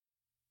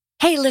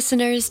Hey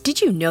listeners, did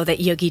you know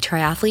that Yogi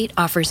Triathlete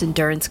offers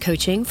endurance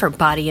coaching for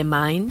body and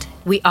mind?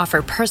 We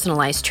offer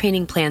personalized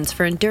training plans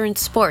for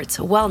endurance sports,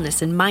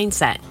 wellness and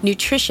mindset,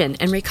 nutrition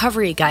and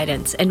recovery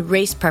guidance, and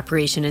race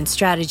preparation and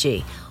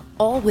strategy,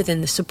 all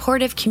within the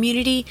supportive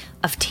community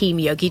of Team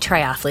Yogi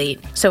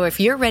Triathlete. So if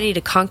you're ready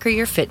to conquer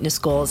your fitness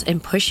goals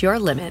and push your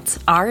limits,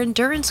 our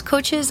endurance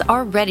coaches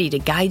are ready to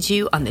guide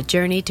you on the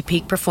journey to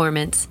peak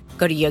performance.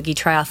 Go to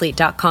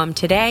yogitriathlete.com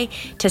today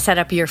to set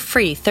up your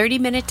free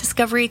 30-minute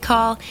discovery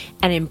call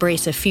and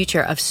embrace a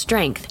future of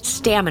strength,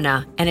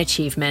 stamina, and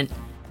achievement.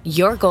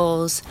 Your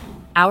goals,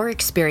 our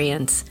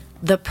experience,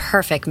 the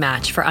perfect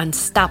match for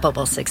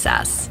unstoppable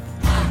success.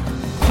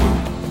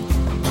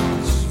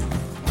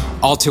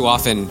 All too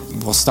often,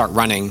 we'll start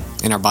running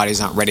and our body's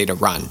not ready to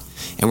run.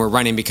 And we're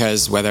running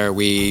because whether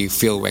we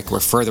feel like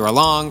we're further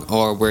along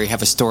or we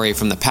have a story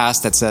from the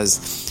past that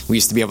says we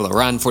used to be able to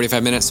run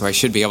 45 minutes, so I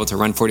should be able to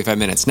run 45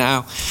 minutes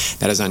now.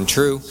 That is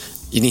untrue.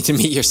 You need to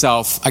meet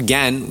yourself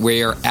again where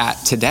you're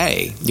at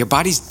today. Your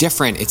body's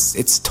different.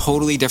 It's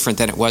totally different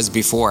than it was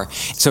before.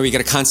 So you got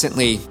to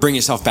constantly bring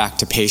yourself back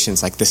to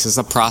patience. Like, this is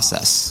a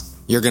process.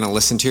 You're going to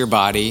listen to your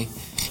body.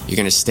 You're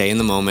going to stay in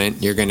the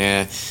moment. You're going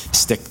to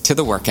stick to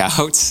the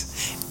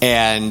workouts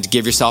and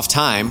give yourself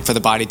time for the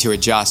body to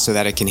adjust so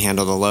that it can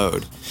handle the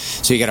load.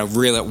 So you got to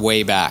reel it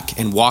way back.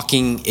 And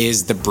walking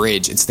is the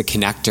bridge. It's the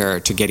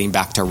connector to getting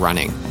back to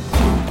running.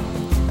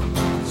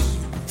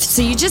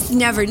 So you just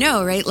never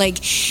know, right? Like,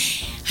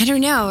 I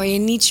don't know,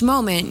 in each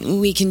moment,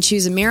 we can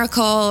choose a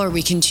miracle or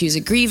we can choose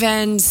a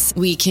grievance.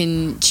 We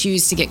can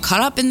choose to get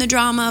caught up in the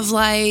drama of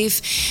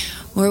life,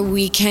 or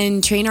we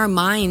can train our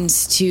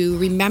minds to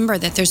remember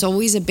that there's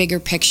always a bigger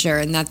picture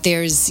and that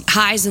there's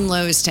highs and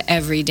lows to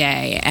every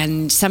day.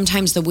 And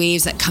sometimes the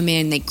waves that come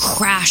in, they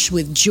crash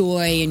with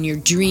joy and your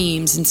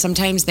dreams. And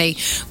sometimes they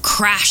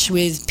crash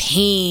with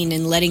pain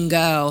and letting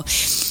go.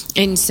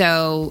 And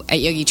so at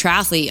Yogi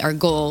Triathlete, our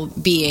goal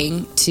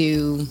being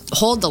to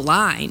hold the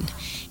line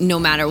no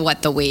matter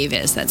what the wave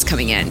is that's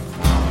coming in.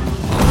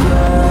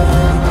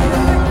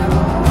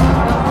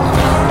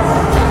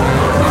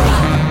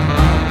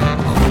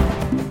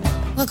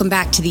 Welcome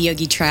back to the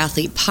Yogi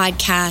Triathlete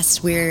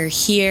podcast. We're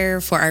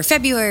here for our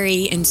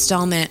February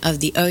installment of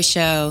the O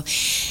Show.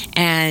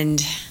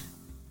 And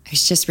I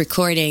was just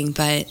recording,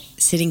 but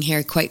sitting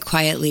here quite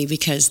quietly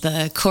because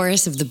the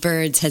chorus of the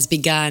birds has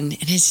begun.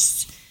 And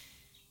it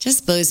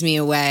just blows me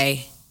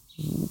away.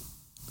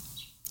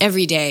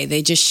 Every day,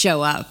 they just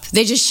show up.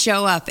 They just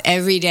show up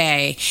every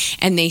day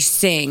and they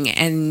sing.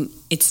 And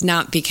it's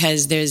not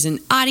because there's an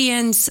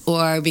audience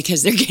or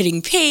because they're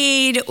getting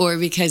paid or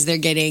because they're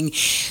getting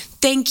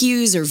thank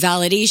yous or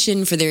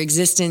validation for their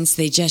existence.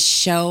 They just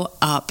show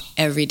up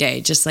every day,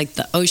 just like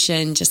the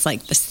ocean, just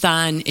like the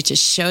sun. It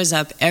just shows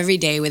up every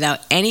day without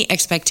any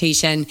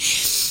expectation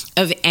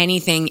of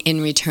anything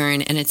in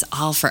return, and it's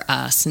all for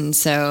us. And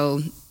so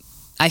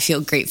I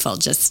feel grateful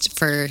just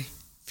for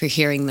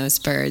hearing those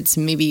birds.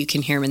 Maybe you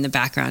can hear them in the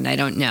background. I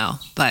don't know,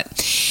 but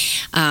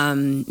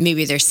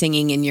maybe they're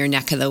singing in your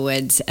neck of the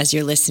woods as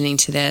you're listening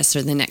to this,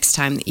 or the next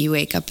time that you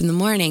wake up in the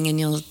morning, and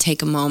you'll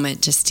take a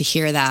moment just to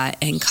hear that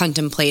and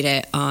contemplate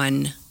it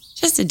on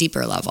just a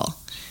deeper level.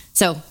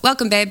 So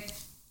welcome, babe.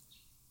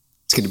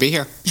 It's good to be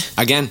here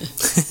again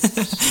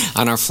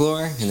on our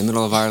floor in the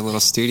middle of our little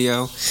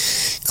studio.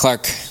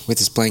 Clark with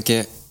his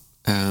blanket,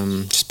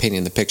 just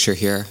painting the picture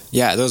here.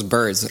 Yeah, those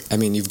birds, I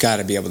mean, you've got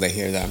to be able to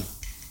hear them.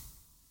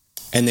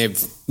 And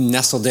they've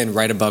nestled in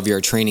right above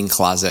your training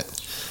closet,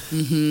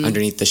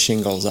 underneath the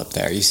shingles up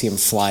there. You see them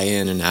fly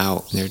in and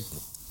out. And they're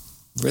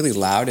really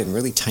loud and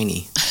really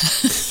tiny.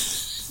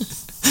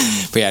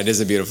 But yeah, it is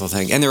a beautiful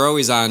thing. And they're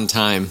always on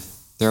time.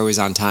 They're always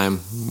on time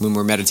when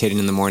we're meditating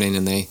in the morning,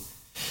 and they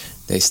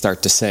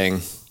start to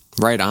sing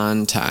right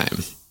on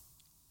time.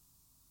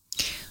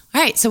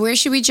 All right, so where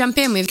should we jump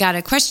in? We've got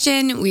a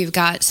question. We've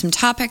got some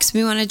topics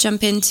we want to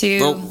jump into.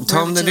 Well,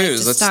 tell them the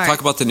news. Let's talk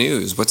about the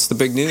news. What's the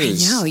big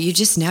news? I know. You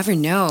just never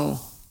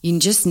know. You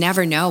just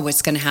never know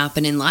what's going to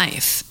happen in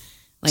life.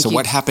 So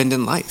what happened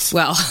in life?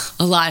 Well,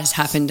 a lot has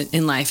happened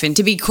in life. And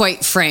to be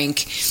quite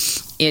frank,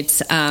 it's...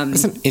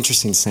 That's an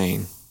interesting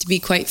saying. To be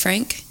quite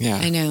frank? Yeah.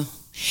 I know.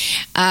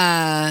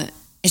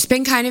 It's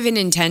been kind of an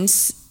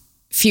intense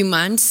few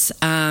months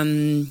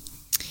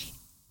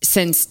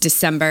since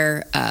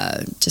December,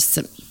 just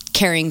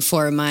caring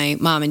for my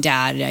mom and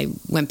dad. I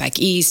went back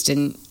east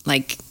and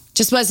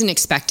just wasn't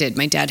expected.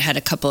 My dad had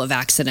a couple of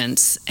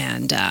accidents,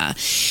 and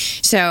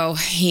so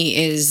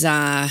he is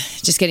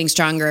just getting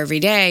stronger every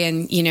day.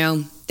 And,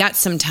 that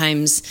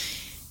sometimes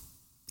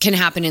can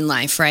happen in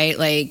life, right?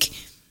 Like,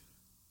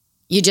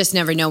 you just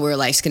never know where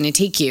life's going to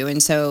take you.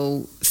 And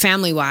so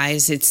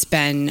family-wise, it's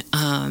been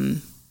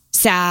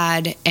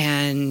sad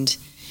and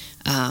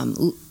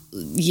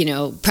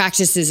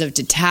practices of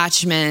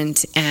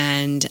detachment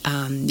and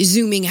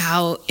zooming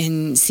out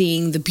and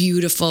seeing the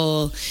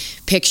beautiful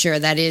picture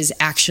that is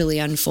actually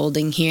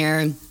unfolding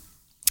here,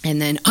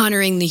 and then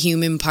honoring the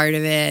human part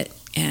of it,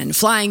 and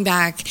flying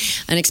back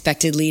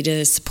unexpectedly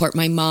to support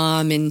my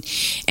mom, and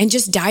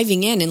just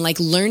diving in and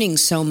learning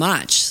so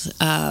much.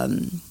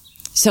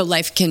 So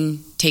life can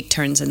take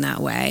turns in that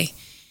way,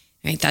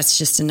 right? That's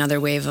just another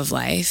wave of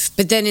life.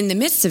 But then in the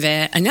midst of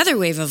it, another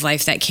wave of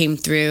life that came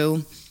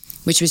through,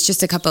 which was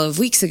just a couple of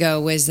weeks ago,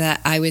 was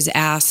that I was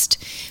asked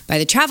by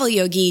the travel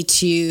yogi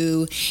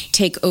to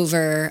take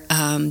over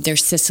their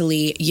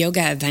Sicily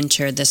yoga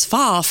adventure this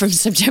fall from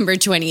September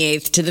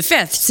 28th to the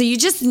 5th. So you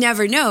just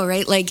never know,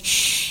 right? Like,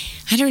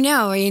 I don't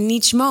know, in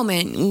each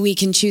moment, we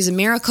can choose a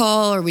miracle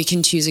or we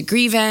can choose a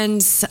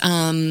grievance.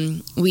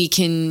 We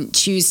can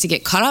choose to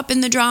get caught up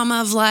in the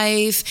drama of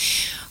life,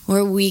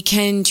 or we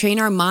can train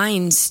our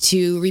minds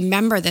to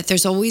remember that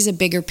there's always a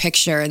bigger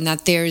picture and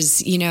that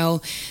there's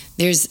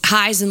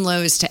highs and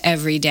lows to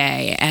every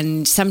day.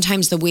 And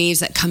sometimes the waves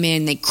that come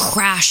in, they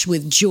crash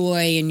with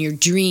joy in your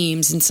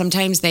dreams. And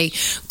sometimes they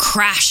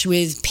crash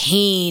with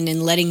pain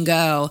and letting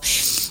go.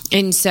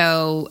 And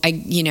so, at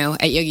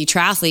Yogi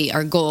Triathlete,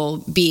 our goal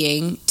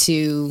being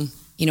to,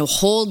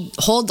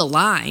 hold the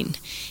line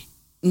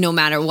no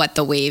matter what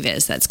the wave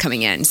is that's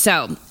coming in.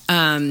 So,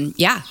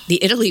 the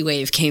Italy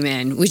wave came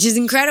in, which is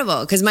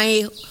incredible because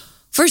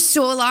for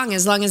so long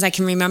as I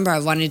can remember, I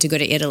wanted to go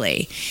to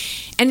Italy.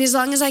 And as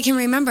long as I can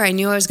remember, I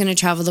knew I was going to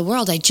travel the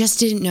world. I just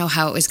didn't know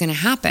how it was going to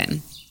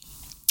happen.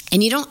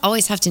 And you don't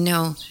always have to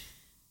know.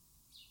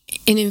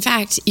 And in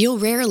fact, you'll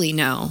rarely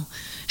know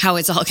how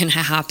it's all going to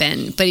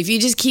happen. But if you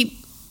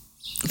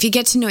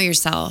get to know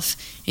yourself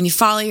and you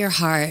follow your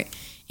heart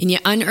and you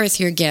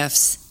unearth your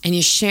gifts and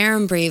you share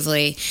them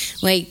bravely,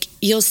 like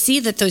you'll see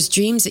that those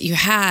dreams that you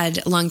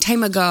had a long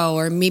time ago,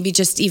 or maybe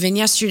just even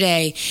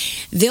yesterday,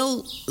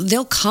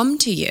 they'll come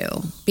to you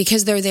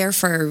because they're there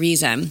for a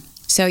reason.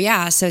 So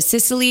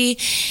Sicily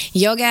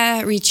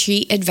Yoga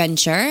Retreat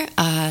Adventure,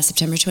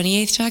 September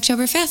 28th to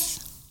October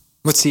 5th.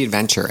 What's the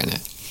adventure in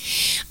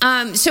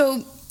it?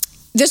 So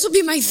this will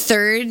be my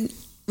third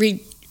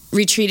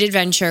retreat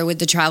adventure with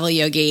the travel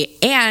yogi,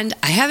 and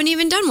I haven't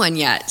even done one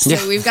yet.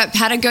 So we've got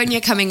Patagonia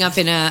coming up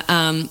in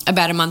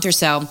about a month or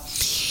so.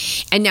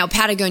 And now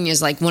Patagonia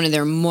is like one of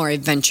their more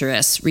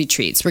adventurous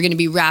retreats. We're going to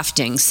be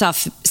rafting,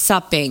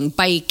 supping,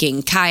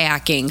 biking,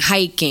 kayaking,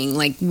 hiking.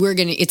 Like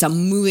it's a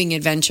moving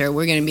adventure.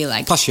 We're going to be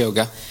like... Plus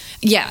yoga.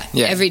 Yeah,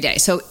 every day.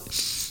 So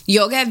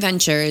yoga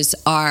adventures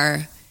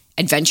are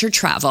adventure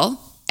travel,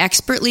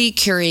 expertly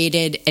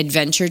curated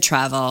adventure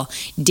travel,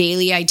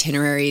 daily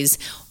itineraries,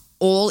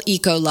 all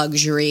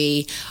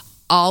eco-luxury,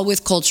 all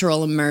with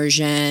cultural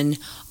immersion,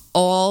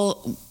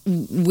 all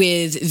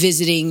with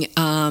visiting...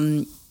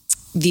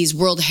 these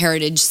World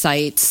Heritage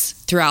sites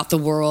throughout the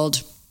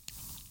world.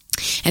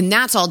 And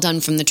that's all done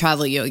from the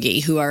Travel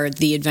Yogi, who are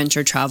the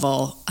adventure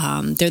travel.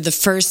 They're the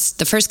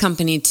first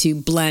company to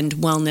blend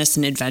wellness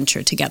and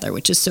adventure together,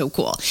 which is so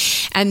cool.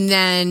 And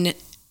then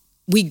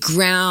we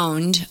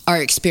ground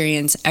our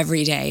experience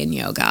every day in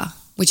yoga,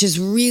 which is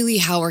really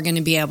how we're going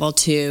to be able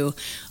to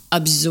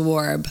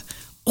absorb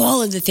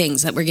all of the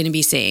things that we're going to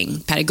be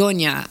seeing.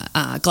 Patagonia,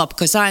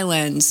 Galapagos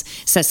Islands,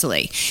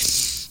 Sicily.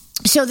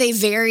 So they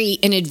vary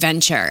in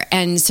adventure.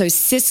 And so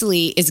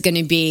Sicily is going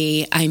to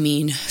be,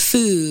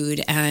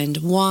 food and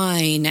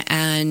wine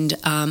and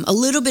a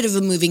little bit of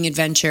a moving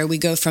adventure. We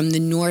go from the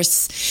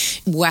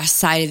northwest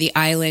side of the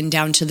island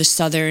down to the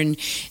southern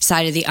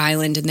side of the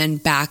island and then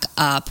back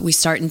up. We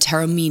start in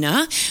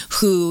Taormina,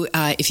 who,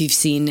 if you've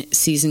seen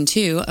season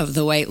 2 of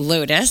The White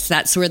Lotus,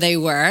 that's where they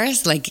were.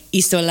 It's like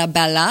Isola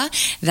Bella,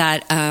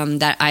 that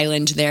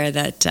island there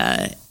that...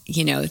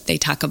 they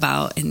talk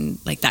about, and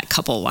like that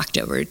couple walked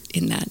over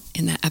in that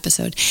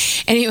episode.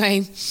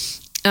 Anyway,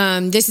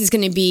 this is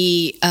going to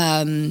be,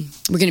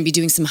 we're going to be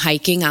doing some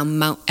hiking on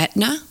Mount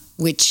Etna,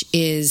 which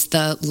is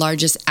the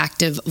largest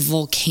active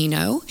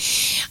volcano,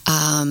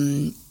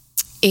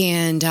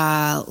 and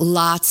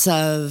lots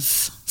of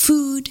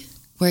food.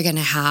 We're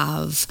going to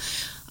have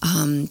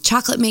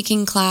chocolate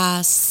making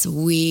class.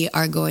 We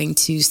are going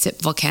to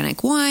sip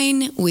volcanic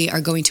wine. We are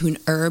going to an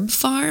herb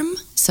farm.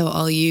 So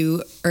all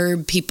you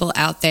herb people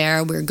out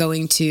there, we're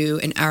going to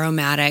an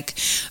aromatic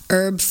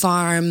herb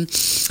farm.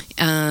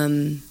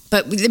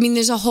 But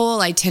there's a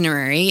whole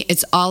itinerary.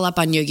 It's all up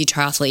on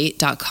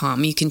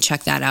yogitriathlete.com. You can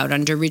check that out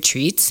under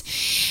retreats.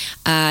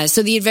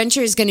 So the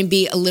adventure is going to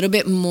be a little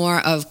bit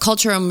more of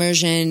cultural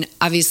immersion,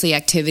 obviously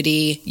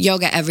activity,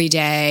 yoga every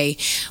day.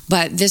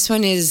 But this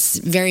one is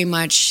very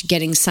much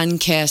getting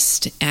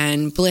sun-kissed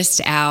and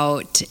blissed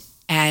out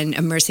and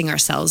immersing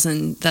ourselves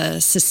in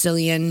the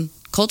Sicilian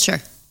culture.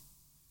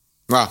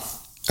 Wow.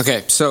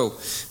 Okay, so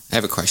I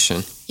have a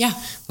question. Yeah.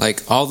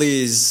 Like all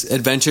these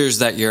adventures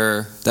that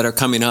are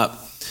coming up,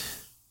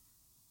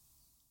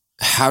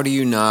 how do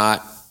you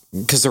not,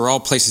 because they're all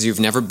places you've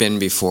never been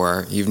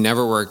before, you've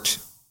never worked,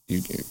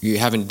 you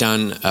haven't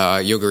done a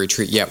yoga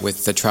retreat yet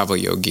with the travel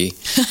yogi.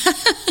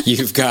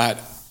 You've got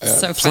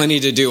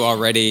plenty to do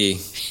already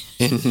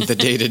in the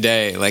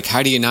day-to-day. Like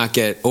how do you not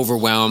get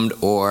overwhelmed,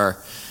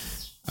 or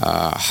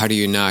how do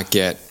you not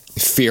get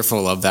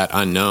fearful of that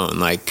unknown?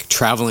 Like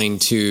traveling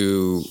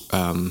to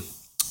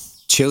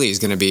Chile is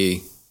going to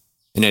be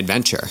an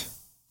adventure.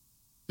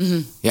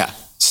 Mm-hmm. Yeah.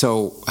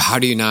 So how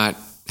do you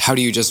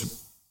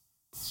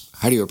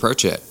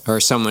approach it? Or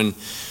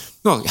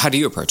how do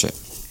you approach it?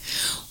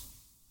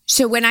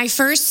 So when I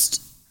first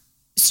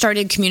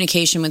started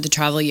communication with the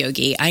travel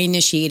yogi, I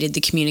initiated the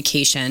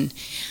communication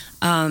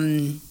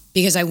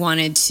because I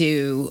wanted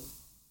to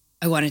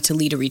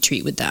lead a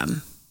retreat with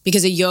them,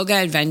 because a yoga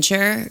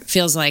adventure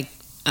feels like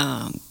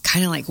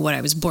kind of like what I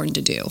was born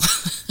to do.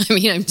 I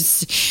mean,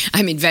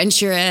 I'm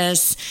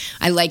adventurous.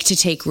 I like to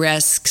take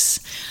risks.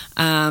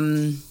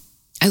 I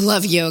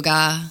love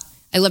yoga.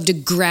 I love to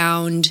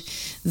ground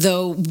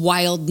the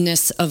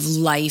wildness of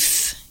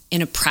life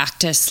in a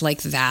practice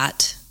like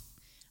that.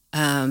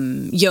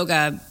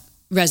 Yoga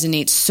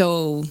resonates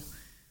so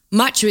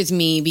much with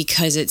me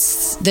because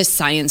it's the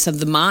science of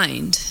the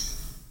mind.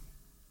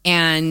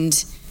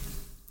 And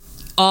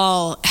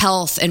all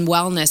health and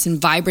wellness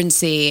and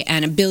vibrancy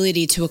and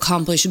ability to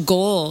accomplish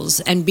goals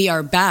and be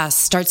our best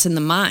starts in the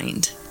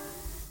mind.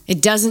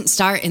 It doesn't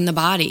start in the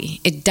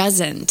body. It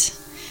doesn't.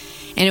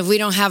 And if we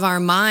don't have our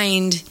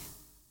mind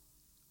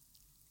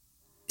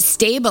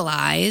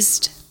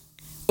stabilized,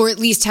 or at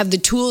least have the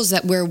tools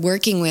that we're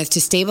working with to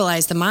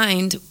stabilize the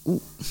mind,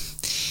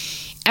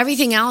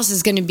 everything else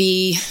is going to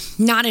be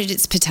not at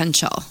its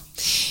potential.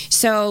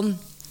 So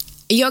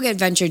a yoga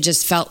adventure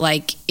just felt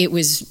like it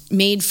was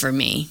made for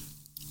me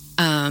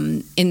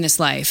in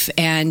this life.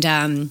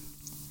 And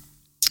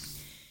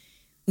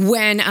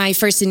when I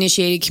first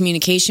initiated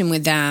communication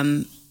with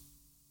them,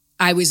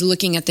 I was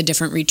looking at the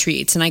different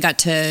retreats, and I got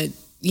to,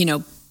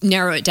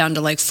 narrow it down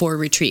to like 4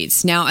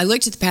 retreats. Now, I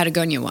looked at the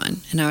Patagonia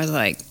one, and I was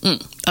like,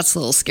 that's a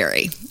little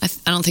scary. I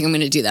don't think I'm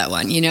going to do that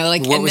one.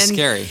 What was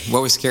scary?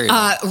 What was scary?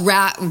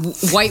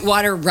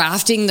 Whitewater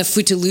rafting the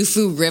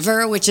Futulufu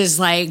River, which is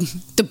like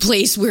the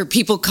place where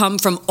people come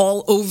from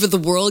all over the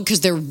world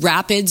because their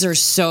rapids are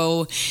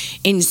so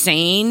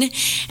insane.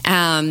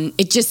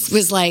 It just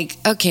was like,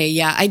 okay,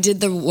 yeah, I did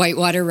the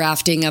whitewater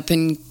rafting up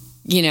in,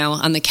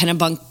 on the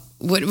Kennebunk.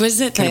 What was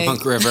it?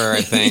 Kennebunk River,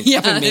 I think. Yeah.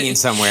 Up in Maine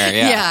somewhere,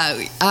 yeah.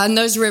 Yeah, on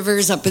those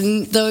rivers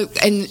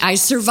and I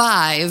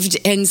survived,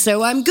 and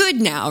so I'm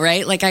good now,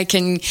 right? Like I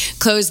can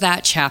close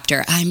that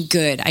chapter. I'm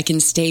good. I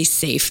can stay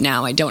safe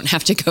now. I don't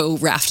have to go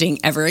rafting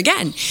ever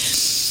again.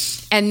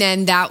 And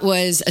then that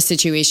was a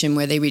situation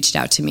where they reached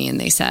out to me and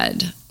they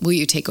said, will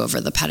you take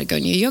over the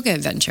Patagonia Yoga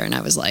Adventure? And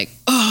I was like,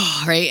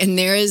 oh, right. And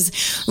there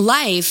is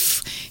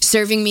life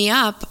serving me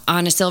up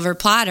on a silver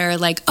platter,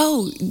 like,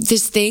 oh,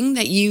 this thing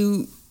that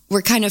you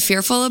were kind of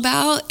fearful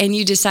about and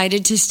you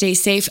decided to stay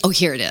safe. Oh,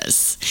 here it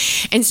is.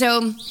 And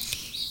so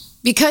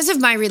because of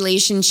my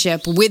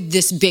relationship with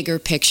this bigger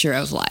picture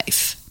of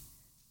life,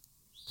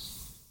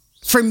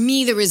 for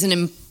me, there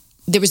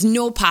was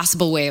no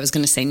possible way I was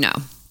going to say no.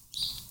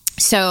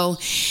 So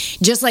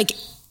just like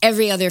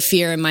every other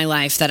fear in my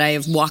life that I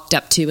have walked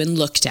up to and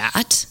looked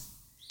at,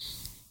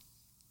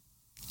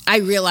 I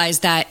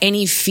realized that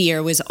any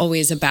fear was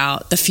always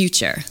about the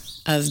future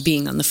of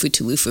being on the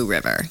Futulufu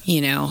River,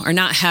 or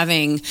not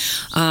having,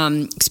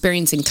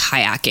 experiencing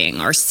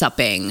kayaking or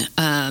supping.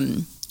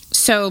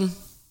 So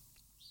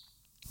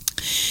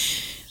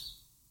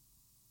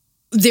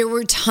there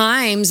were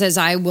times as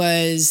I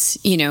was,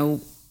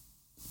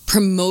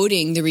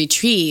 promoting the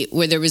retreat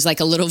where there was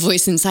like a little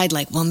voice inside,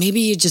 like, well,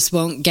 maybe you just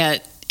won't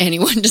get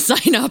anyone to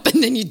sign up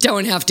and then you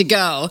don't have to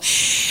go.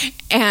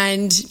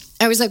 And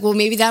I was like, well,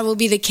 maybe that will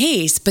be the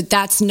case, but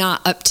that's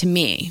not up to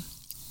me.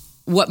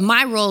 What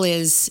my role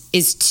is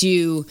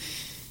to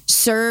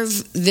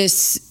serve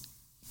this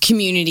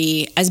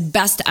community as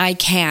best I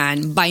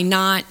can by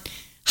not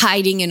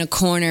hiding in a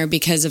corner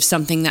because of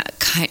something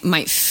that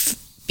might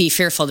be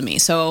fearful to me.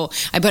 So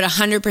I put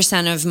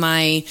 100% of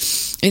my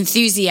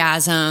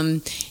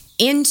enthusiasm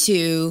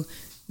into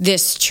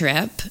this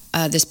trip,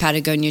 this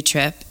Patagonia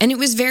trip, and it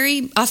was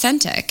very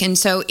authentic. And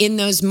so in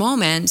those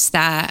moments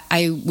that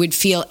I would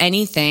feel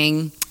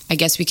anything, I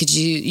guess we could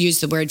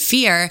use the word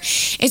fear.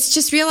 It's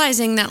just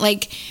realizing that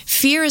like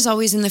fear is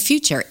always in the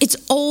future. It's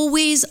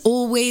always,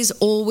 always,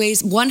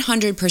 always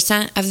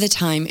 100% of the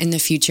time in the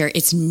future.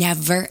 It's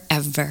never,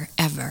 ever,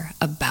 ever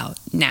about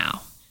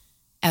now,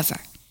 ever.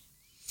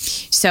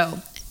 So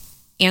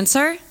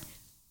answer,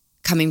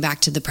 coming back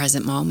to the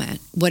present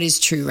moment. What is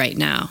true right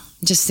now?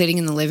 Just sitting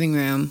in the living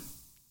room,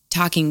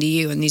 talking to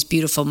you in these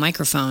beautiful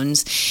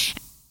microphones,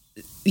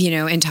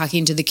 and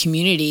talking to the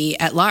community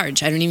at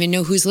large. I don't even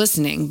know who's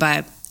listening,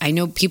 but I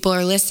know people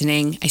are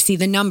listening. I see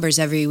the numbers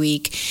every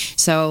week.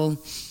 So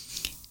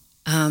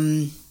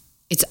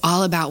it's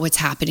all about what's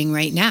happening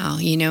right now,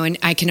 and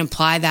I can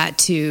apply that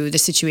to the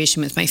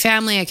situation with my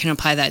family. I can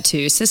apply that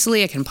to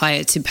Sicily. I can apply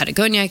it to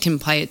Patagonia. I can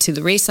apply it to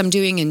the race I'm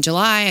doing in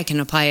July. I can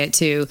apply it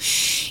to,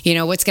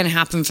 what's going to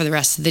happen for the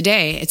rest of the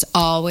day. It's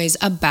always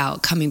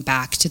about coming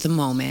back to the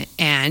moment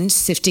and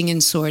sifting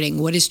and sorting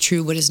what is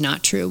true, what is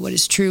not true, what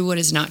is true, what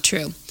is not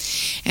true.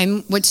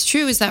 And what's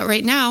true is that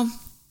right now,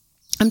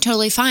 I'm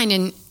totally fine.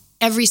 And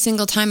every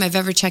single time I've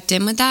ever checked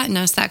in with that and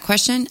asked that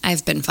question,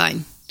 I've been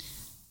fine.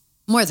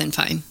 More than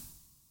fine.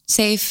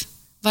 Safe,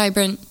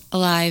 vibrant,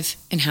 alive,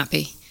 and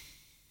happy.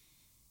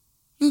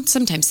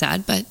 Sometimes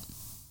sad, but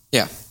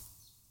yeah,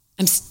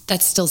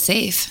 that's still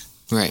safe.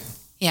 Right.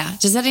 Yeah.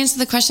 Does that answer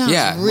the question?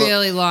 Yeah. It was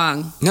really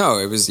long. No,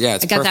 it was,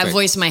 it's I got perfect. that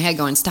voice in my head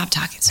going, stop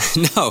talking.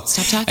 No.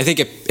 Stop talking. I think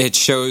it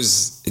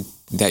shows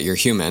that you're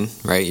human,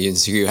 right?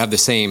 You have the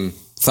same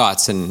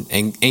thoughts and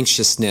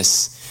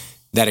anxiousness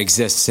that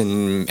exists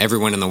in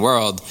everyone in the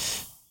world,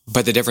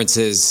 but the difference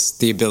is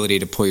the ability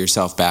to pull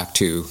yourself back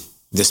to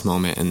this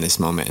moment and this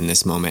moment and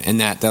this moment,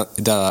 and that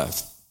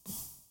the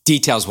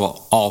details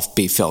will all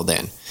be filled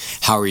in.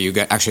 How are you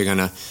actually going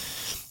to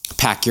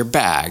pack your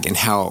bag, and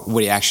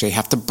what do you actually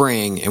have to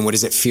bring, and what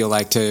does it feel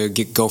like to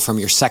go from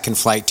your second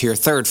flight to your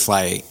third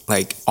flight?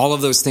 Like, all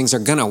of those things they're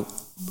gonna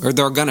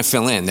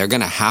fill in. They're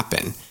gonna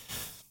happen,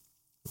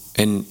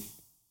 and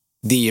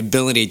the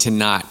ability to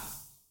not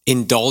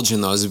indulge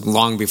in those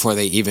long before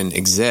they even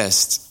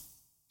exist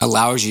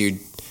allows you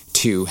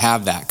to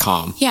have that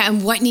calm. Yeah,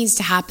 and what needs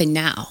to happen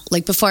now?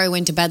 Like, before I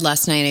went to bed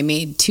last night, I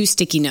made 2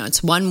 sticky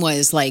notes. One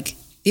was like,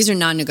 these are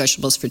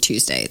non-negotiables for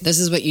Tuesday. This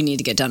is what you need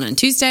to get done on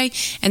Tuesday.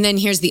 And then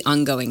here's the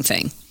ongoing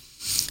thing.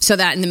 So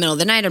that in the middle of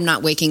the night, I'm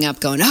not waking up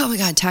going, oh my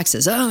God,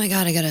 taxes. Oh my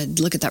God, I got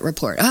to look at that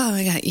report. Oh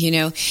my God,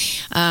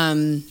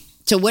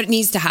 So what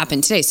needs to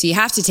happen today? So you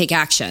have to take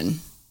action.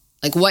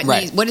 Like,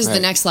 what is the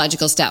next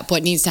logical step?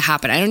 What needs to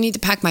happen? I don't need to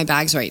pack my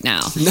bags right now.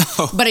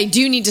 No. But I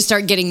do need to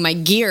start getting my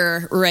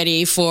gear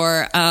ready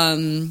for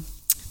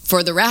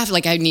the raft.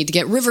 Like, I need to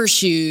get river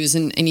shoes,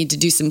 and I need to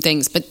do some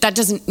things. But that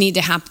doesn't need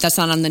to happen. That's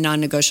not on the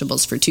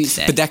non-negotiables for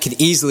Tuesday. But that can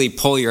easily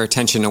pull your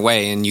attention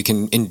away, and you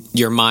can, in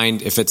your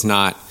mind, if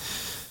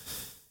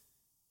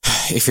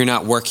you're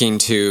not working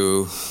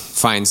to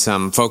find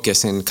some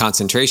focus and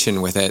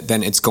concentration with it,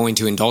 then it's going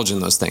to indulge in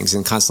those things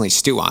and constantly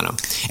stew on them.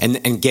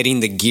 And getting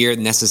the gear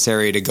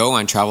necessary to go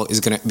on travel is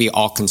going to be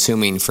all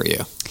consuming for you.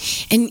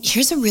 And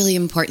here's a really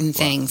important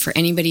thing for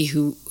anybody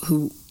who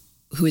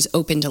is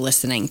open to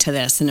listening to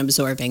this and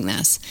absorbing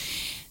this.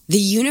 The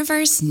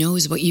universe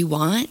knows what you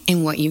want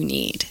and what you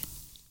need.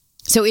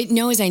 So it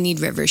knows I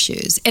need river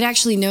shoes. It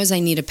actually knows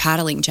I need a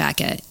paddling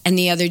jacket. And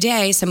the other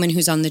day, someone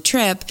who's on the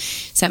trip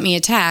sent me a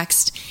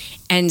text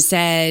and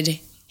said,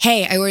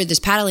 hey, I ordered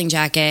this paddling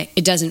jacket.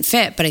 It doesn't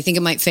fit, but I think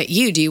it might fit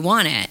you. Do you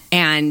want it?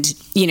 And,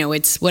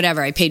 it's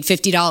whatever. I paid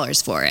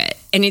 $50 for it.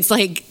 And it's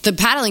like the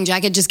paddling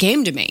jacket just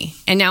came to me.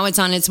 And now it's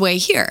on its way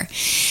here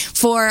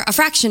for a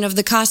fraction of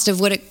the cost of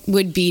what it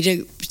would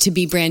be to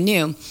be brand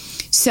new.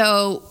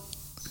 So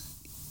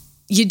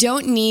you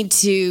don't need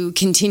to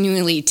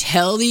continually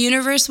tell the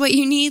universe what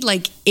you need.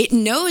 Like, it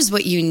knows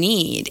what you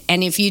need.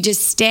 And if you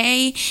just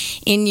stay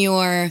in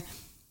your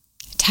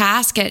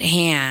task at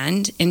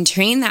hand and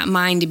train that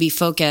mind to be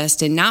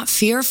focused and not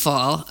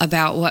fearful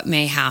about what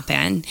may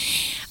happen,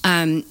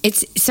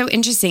 it's so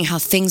interesting how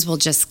things will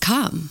just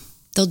come.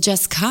 They'll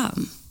just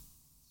come.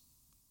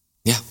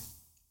 Yeah.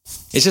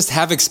 It's just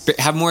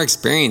have more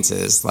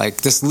experiences.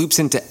 Like, this loops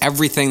into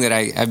everything that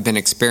I've been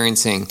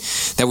experiencing,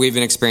 that we've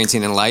been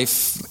experiencing in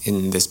life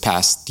in this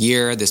past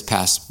year, this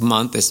past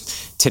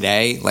month,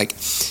 today. Like,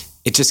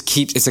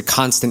 it's a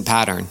constant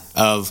pattern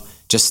of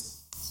just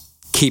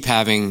keep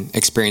having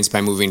experience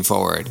by moving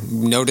forward.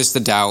 Notice the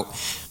doubt,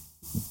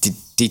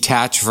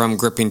 detach from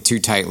gripping too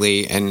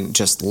tightly, and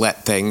just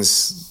let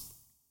things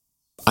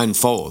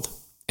unfold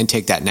and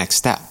take that next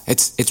step.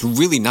 It's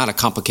really not a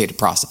complicated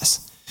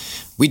process.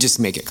 We just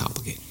make it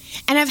complicated.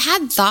 And I've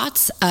had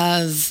thoughts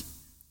of,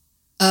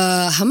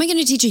 how am I going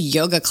to teach a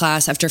yoga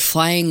class after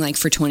flying like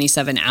for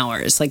 27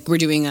 hours? Like, we're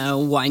doing a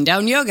wind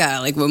down yoga,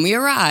 like when we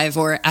arrive,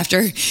 or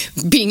after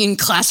being in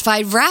class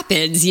 5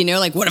 rapids,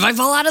 like, what if I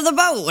fall out of the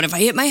boat? What if I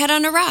hit my head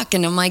on a rock?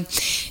 And I'm like,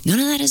 none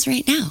of that is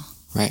right now.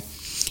 Right.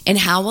 And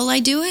how will I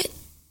do it?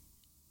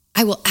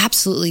 I will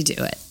absolutely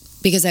do it.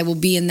 Because I will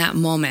be in that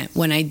moment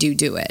when I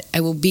do it. I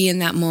will be in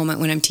that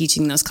moment when I'm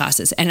teaching those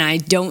classes. And I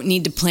don't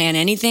need to plan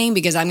anything,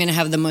 because I'm going to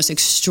have the most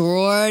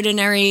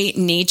extraordinary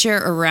nature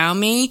around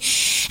me.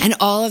 And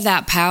all of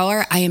that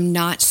power I am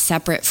not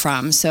separate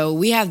from. So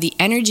we have the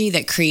energy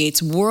that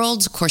creates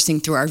worlds coursing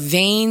through our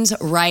veins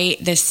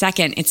right this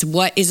second. It's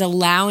what is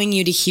allowing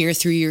you to hear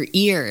through your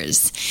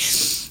ears.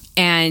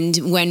 And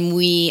when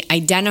we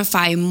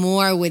identify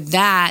more with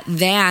that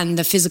than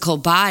the physical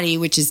body,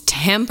 which is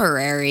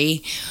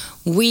temporary,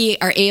 we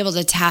are able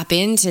to tap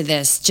into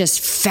this just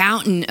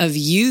fountain of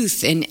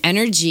youth and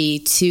energy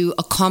to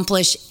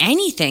accomplish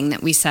anything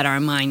that we set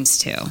our minds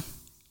to.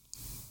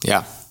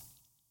 Yeah.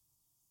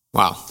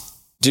 Wow.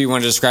 Do you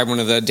want to describe one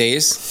of the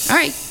days? All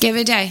right, give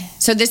it a day.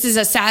 So this is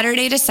a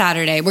Saturday to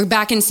Saturday. We're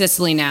back in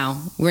Sicily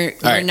now. We're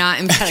not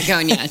in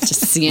Patagonia,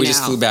 just so you know. We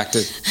just flew back to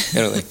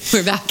Italy.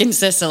 We're back in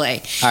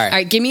Sicily. All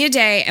right, give me a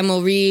day, and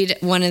we'll read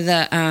one of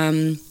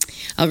the.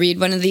 I'll read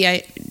one of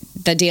the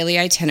daily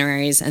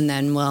itineraries, and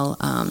then we'll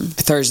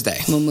Thursday.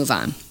 We'll move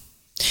on.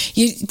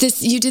 You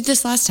did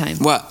this last time.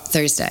 What?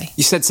 Thursday.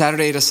 You said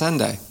Saturday to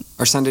Sunday,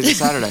 or Sunday to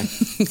Saturday.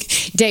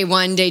 Day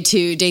 1, day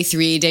 2, day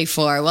 3, day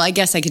 4. Well, I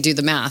guess I could do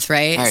the math,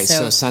 right? All right,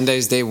 so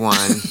Sunday's day 1,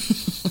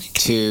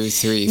 2,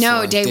 3, 4.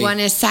 No, day 1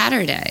 is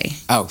Saturday.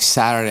 Oh,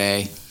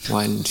 Saturday,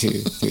 1, 2,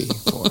 3,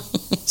 4.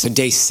 So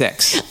day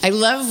 6. I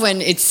love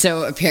when it's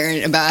so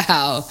apparent about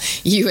how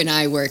you and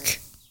I work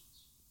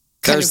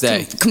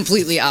Thursday.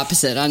 Completely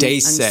opposite on Day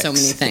on 6. so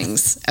many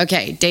things.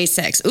 Okay, day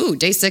 6. Ooh,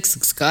 day 6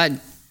 looks good.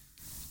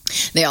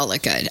 They all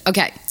look good.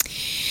 Okay.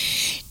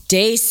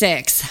 Day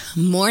 6,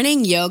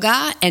 morning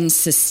yoga and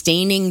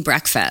sustaining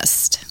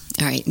breakfast.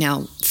 All right,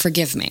 now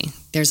forgive me.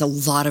 There's a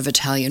lot of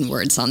Italian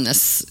words on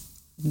this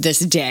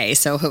day,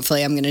 so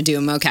hopefully I'm going to do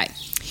them okay.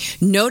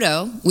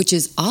 Noto, which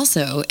is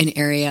also an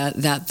area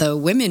that the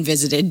women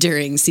visited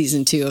during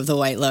season 2 of The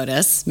White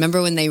Lotus.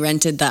 Remember when they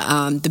rented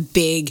the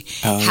big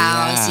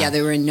house? Yeah,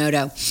 they were in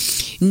Noto.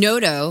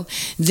 Noto,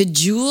 the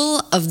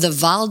jewel of the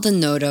Val di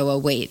Noto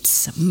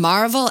awaits.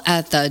 Marvel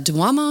at the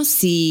Duomo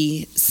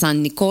di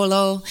San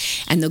Nicolo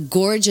and the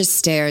gorgeous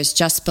stairs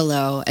just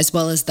below, as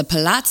well as the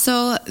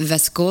Palazzo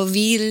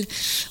Vescovile,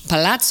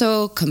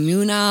 Palazzo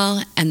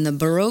Comunale, and the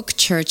Baroque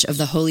Church of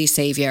the Holy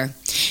Savior.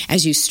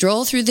 As you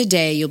stroll through the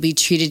day, you'll be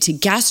treated to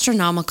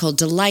gastronomical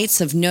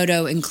delights of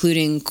Noto,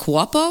 including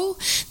cuopo,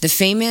 the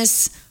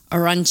famous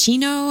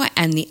arancino,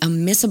 and the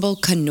unmissable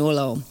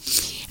cannolo.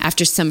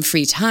 After some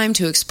free time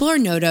to explore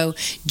Noto,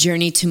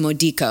 journey to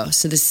Modico.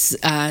 So this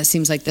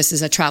seems like this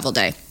is a travel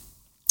day.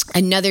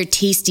 Another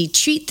tasty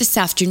treat this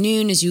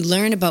afternoon as you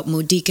learn about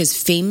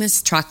Modica's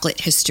famous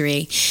chocolate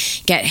history.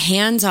 Get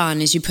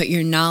hands-on as you put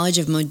your knowledge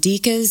of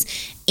Modica's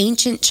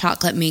ancient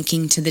chocolate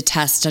making to the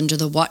test under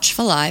the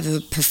watchful eye of a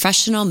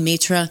professional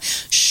maître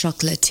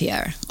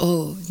chocolatier.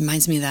 Oh,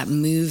 reminds me of that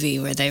movie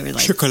where they were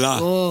like, Chocolat.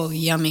 Oh,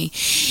 yummy.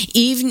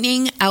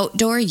 Evening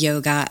outdoor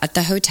yoga at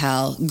the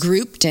hotel,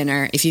 group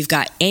dinner if you've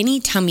got any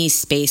tummy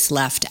space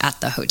left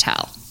at the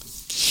hotel.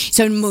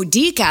 So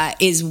Modica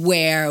is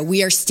where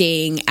we are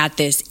staying at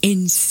this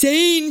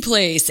insane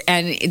place,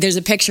 and there's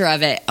a picture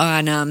of it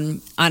on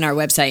our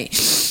website,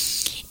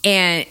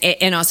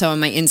 and also on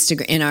my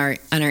Instagram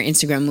on our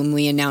Instagram when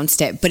we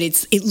announced it. But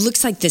it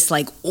looks like this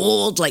like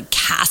old like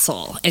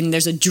castle, and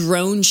there's a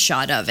drone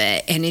shot of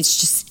it, and it's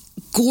just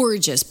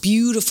gorgeous,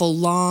 beautiful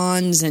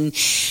lawns and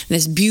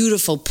this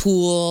beautiful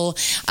pool.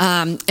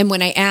 And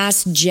when I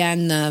asked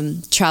Jen,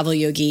 the travel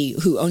yogi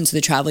who owns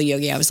the travel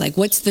yogi, I was like,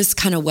 what's this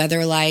kind of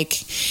weather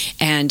like?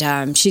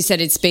 And she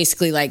said it's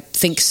basically like,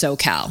 think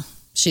SoCal.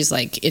 She's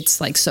like, it's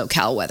like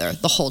SoCal weather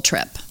the whole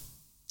trip.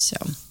 So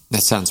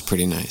that sounds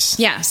pretty nice.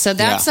 Yeah, so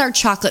that's our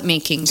chocolate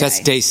making day. So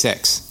that's day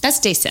 6. That's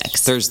day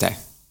 6. Thursday.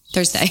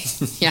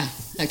 Yeah.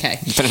 Okay.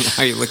 Depending on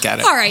how you look at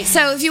it. All right.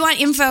 So if you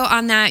want info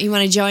on that, you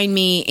want to join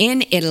me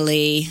in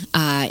Italy,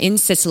 in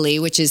Sicily,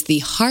 which is the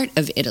heart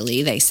of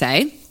Italy, they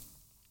say,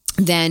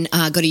 then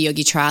go to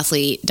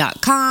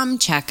yogitriathlete.com,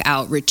 check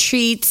out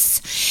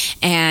retreats,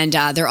 and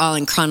they're all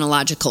in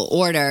chronological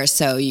order.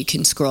 So you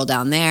can scroll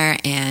down there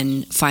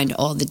and find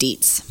all the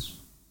deets.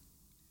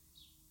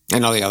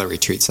 And all the other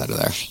retreats that are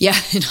there. Yeah,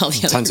 and all the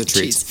other Tons of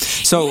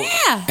treats. So,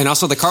 and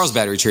also the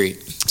Carlsbad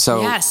retreat.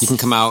 So you can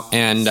come out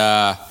and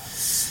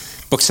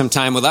book some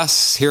time with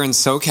us here in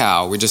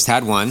SoCal. We just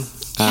had one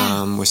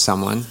with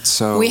someone.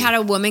 So we had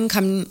a woman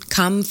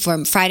come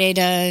from Friday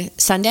to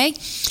Sunday,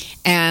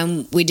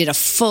 and we did a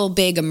full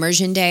big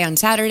immersion day on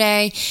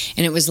Saturday,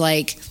 and it was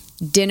like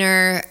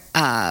dinner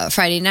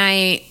Friday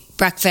night,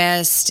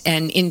 breakfast,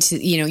 and into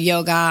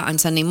yoga on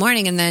Sunday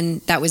morning, and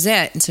then that was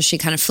it. And so she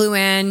kind of flew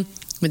in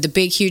with the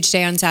big, huge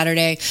day on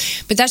Saturday.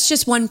 But that's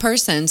just one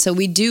person. So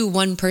we do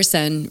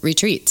one-person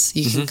retreats.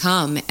 You can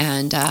come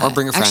and... or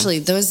bring a friend. Actually,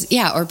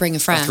 or bring a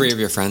friend. Or 3 of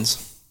your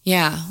friends.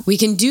 Yeah. We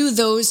can do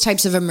those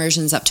types of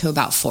immersions up to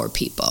about 4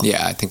 people.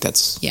 Yeah, I think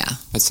that's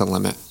the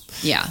limit.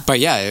 Yeah. But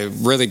yeah, a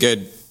really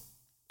good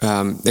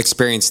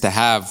experience to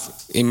have,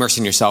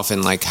 immersing yourself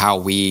in like how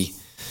we...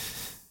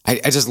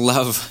 I just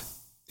love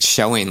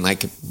showing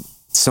like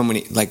so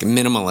many, like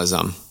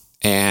minimalism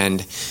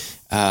and...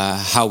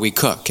 how we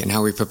cook and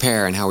how we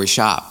prepare and how we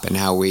shop and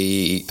how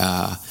we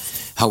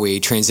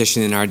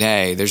transition in our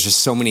day. There's just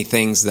so many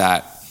things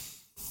that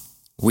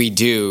we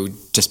do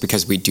just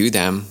because we do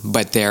them,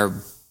 but they're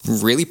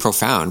really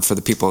profound for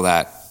the people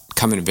that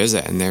come and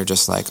visit. And they're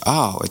just like,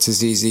 oh, it's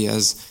as easy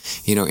as,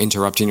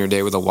 interrupting your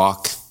day with a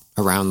walk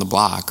around the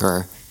block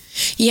or...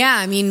 Yeah,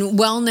 I mean,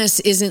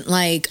 wellness isn't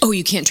like, oh,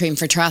 you can't train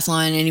for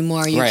triathlon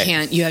anymore. You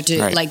can't, you have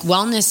to, like,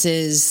 wellness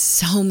is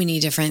so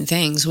many different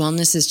things.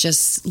 Wellness is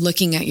just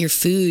looking at your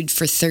food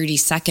for 30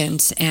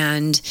 seconds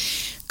and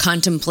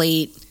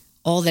contemplate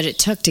all that it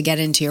took to get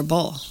into your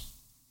bowl.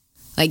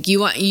 Like,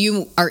 you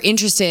are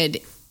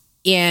interested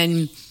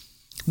in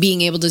being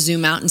able to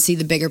zoom out and see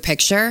the bigger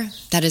picture.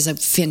 That is a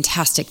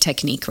fantastic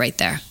technique right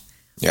there.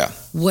 Yeah.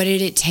 What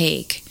did it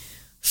take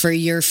for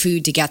your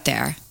food to get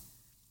there?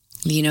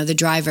 The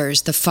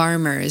drivers, the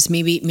farmers,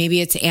 maybe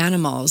it's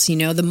animals,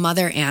 the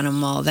mother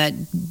animal that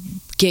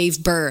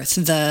gave birth,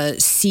 the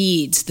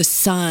seeds, the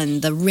sun,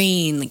 the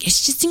rain. Like,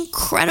 it's just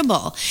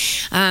incredible.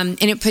 And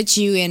it puts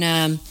you in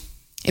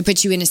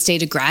a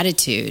state of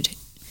gratitude.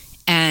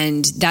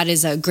 And that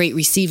is a great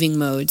receiving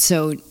mode.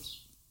 So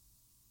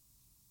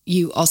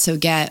you also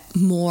get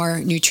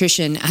more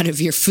nutrition out of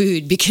your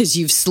food because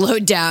you've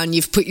slowed down,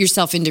 you've put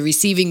yourself into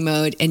receiving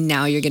mode, and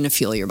now you're going to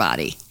fuel your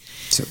body.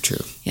 So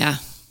true. Yeah.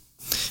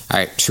 All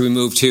right. Should we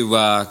move to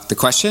the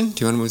question?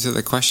 Do you want to move to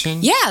the question?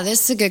 Yeah,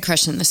 this is a good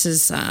question. This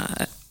is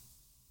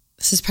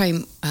this is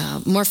probably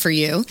more for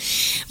you,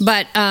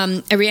 but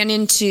I ran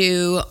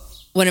into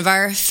one of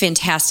our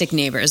fantastic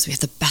neighbors. We have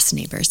the best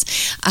neighbors,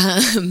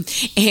 and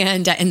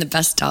the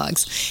best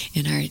dogs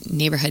in our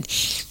neighborhood.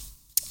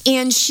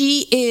 And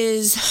she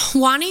is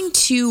wanting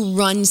to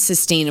run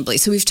sustainably.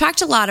 So we've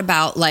talked a lot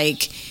about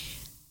like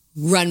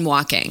run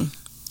walking.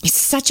 It's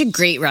such a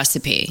great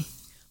recipe.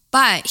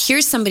 But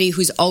here's somebody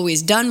who's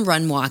always done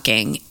run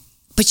walking,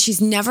 but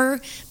she's never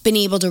been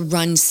able to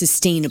run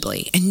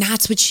sustainably. And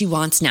that's what she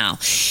wants now.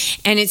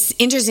 And it's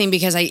interesting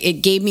because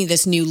it gave me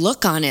this new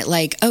look on it.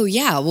 Like, oh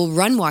yeah, well,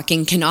 run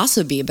walking can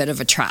also be a bit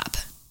of a trap,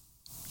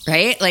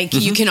 right? Like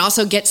you can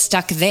also get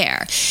stuck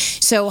there.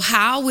 So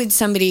how would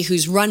somebody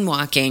who's run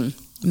walking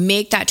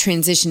make that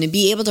transition to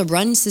be able to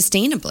run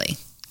sustainably?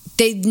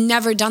 They've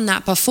never done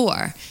that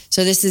before.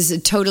 So this is a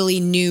totally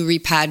new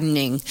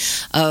repatterning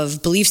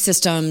of belief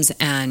systems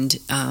and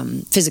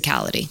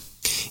physicality.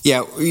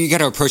 Yeah, you got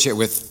to approach it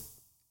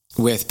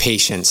with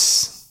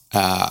patience.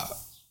 At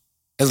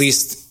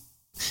least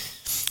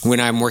when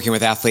I'm working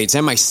with athletes,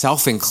 and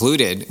myself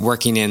included,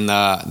 working in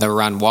the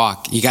run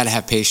walk, you got to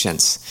have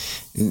patience.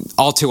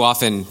 All too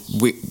often,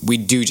 we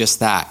do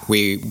just that.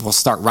 We will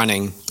start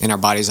running, and our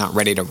bodies aren't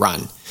ready to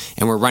run.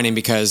 And we're running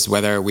because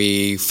whether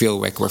we feel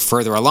like we're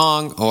further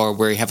along or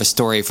we have a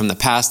story from the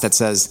past that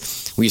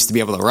says we used to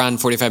be able to run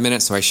 45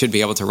 minutes, so I should be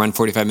able to run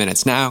 45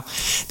 minutes now.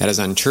 That is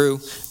untrue.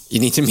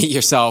 You need to meet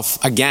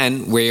yourself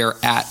again where you're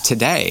at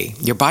today.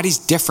 Your body's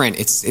different.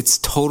 It's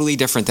totally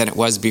different than it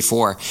was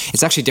before.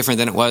 It's actually different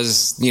than it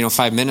was,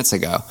 5 minutes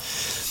ago.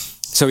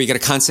 So you got to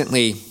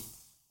constantly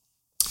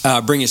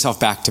bring yourself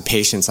back to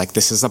patience. Like,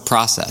 this is a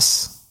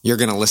process. You're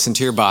going to listen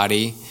to your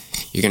body.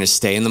 You're going to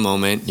stay in the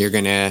moment. You're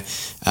going to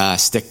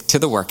stick to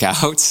the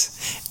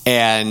workouts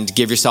and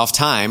give yourself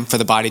time for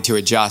the body to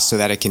adjust so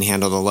that it can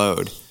handle the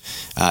load.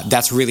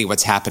 That's really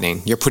what's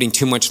happening. You're putting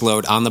too much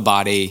load on the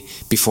body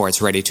before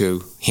it's ready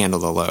to handle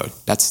the load.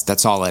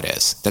 That's all it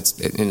is. That's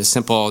in a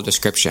simple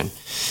description.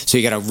 So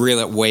you got to reel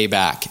it way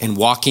back. And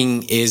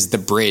walking is the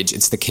bridge.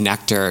 It's the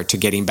connector to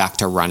getting back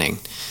to running.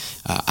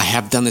 I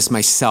have done this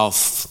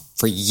myself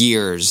for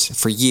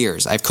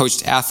years. I've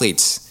coached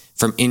athletes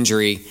from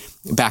injury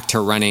back to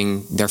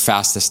running their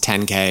fastest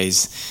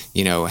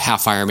 10Ks,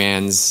 half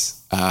Ironmans,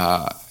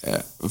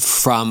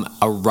 from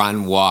a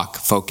run walk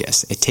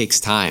focus. It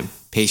takes time,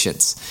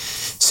 patience.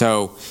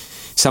 So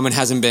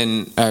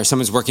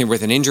someone's working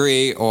with an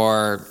injury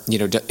or,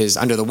 is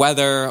under the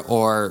weather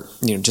or,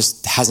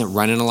 just hasn't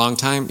run in a long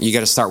time. You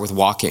got to start with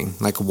walking,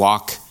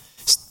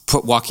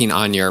 put walking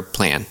on your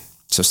plan.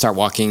 So start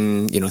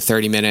walking,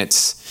 30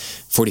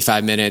 minutes,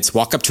 45 minutes,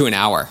 walk up to an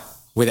hour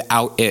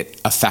without it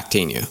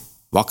affecting you.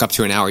 Walk up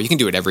to an hour. You can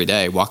do it every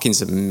day.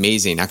 Walking's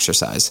amazing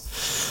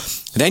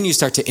exercise. Then you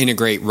start to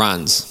integrate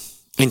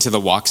runs into the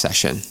walk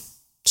session.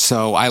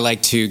 So I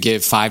like to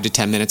give 5 to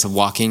 10 minutes of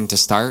walking to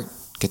start,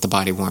 get the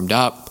body warmed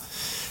up,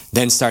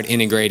 then start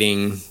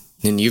integrating,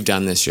 and you've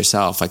done this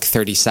yourself, like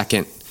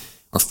 30-second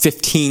or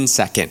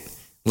 15-second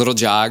little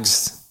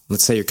jogs.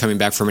 Let's say you're coming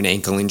back from an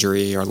ankle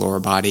injury or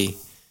lower body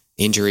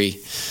injury,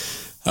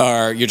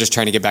 or you're just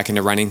trying to get back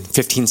into running.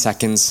 15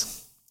 seconds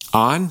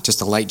on,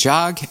 just a light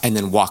jog, and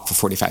then walk for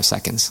 45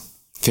 seconds.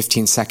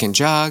 15-second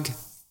jog,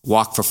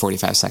 walk for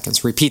 45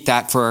 seconds. Repeat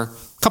that for a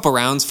couple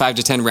rounds, 5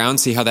 to 10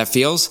 rounds, see how that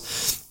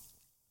feels.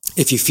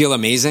 If you feel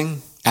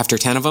amazing after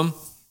 10 of them,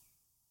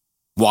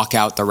 walk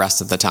out the rest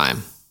of the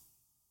time.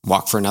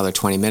 Walk for another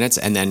 20 minutes,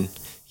 and then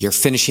you're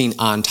finishing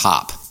on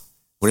top.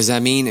 What does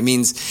that mean? It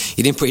means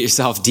you didn't put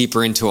yourself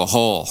deeper into a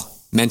hole,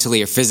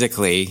 mentally or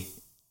physically,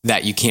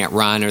 that you can't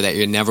run or that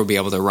you'll never be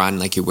able to run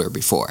like you were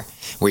before.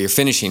 Where you're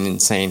finishing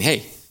and saying,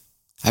 hey,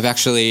 I've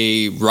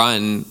actually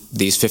run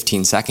these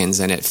 15 seconds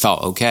and it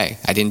felt okay.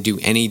 I didn't do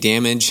any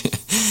damage.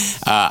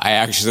 I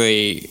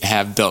actually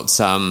have built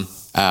some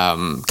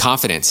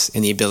confidence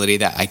in the ability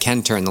that I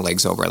can turn the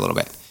legs over a little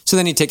bit. So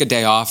then you take a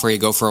day off or you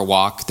go for a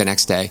walk the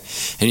next day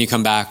and you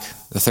come back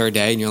the third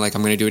day and you're like,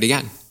 I'm going to do it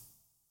again.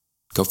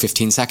 Go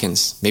 15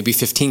 seconds, maybe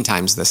 15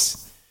 times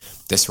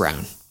this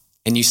round.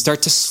 And you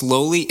start to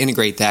slowly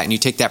integrate that and you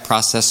take that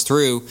process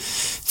through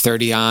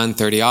 30 on,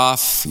 30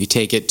 off. You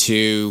take it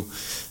to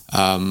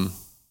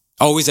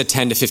always a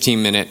 10 to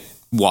 15 minute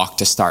walk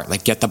to start,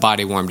 like get the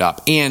body warmed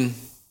up, and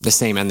the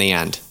same in the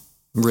end.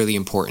 Really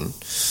important.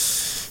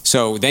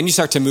 So then you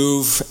start to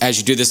move. As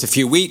you do this a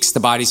few weeks, the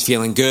body's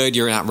feeling good.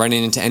 You're not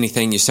running into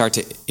anything. You start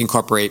to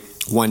incorporate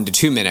 1 to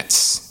 2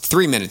 minutes,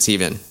 3 minutes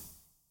even,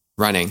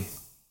 running.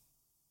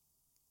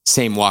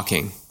 Same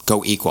walking.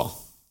 Go equal.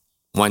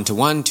 1 to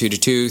 1, 2 to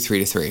 2, 3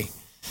 to 3.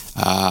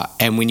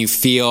 And when you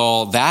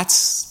feel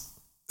that's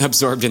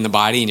absorbed in the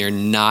body and you're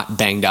not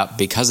banged up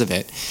because of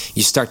it,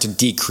 you start to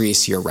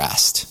decrease your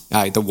rest,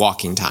 the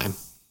walking time.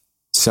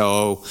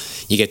 So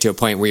you get to a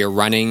point where you're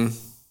running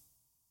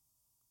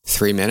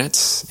 3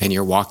 minutes and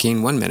you're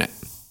walking 1 minute.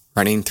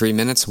 Running 3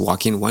 minutes,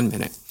 walking 1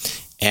 minute.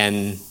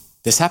 And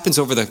this happens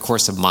over the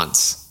course of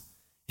months.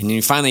 And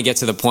you finally get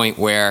to the point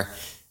where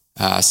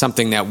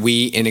something that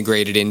we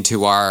integrated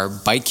into our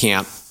bike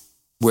camp,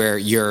 where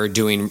you're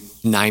doing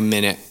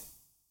 9-minute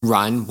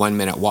run, 1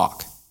 minute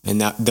walk.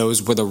 And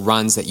those were the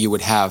runs that you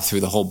would have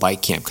through the whole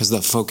bike camp because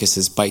the focus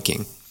is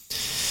biking.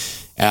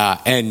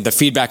 And the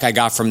feedback I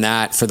got from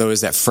that for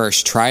those that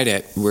first tried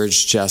it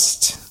was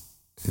just,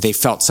 they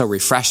felt so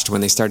refreshed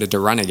when they started to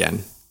run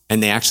again.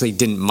 And they actually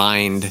didn't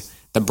mind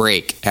the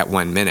break at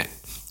 1 minute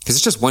because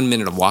it's just 1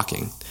 minute of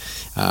walking.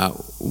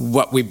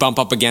 What we bump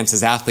up against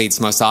as athletes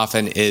most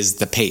often is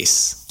the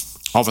pace.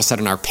 All of a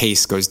sudden our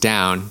pace goes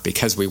down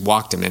because we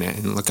walked a minute,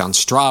 and look on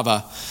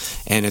Strava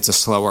and it's a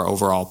slower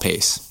overall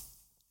pace.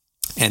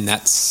 And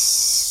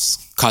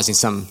that's causing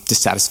some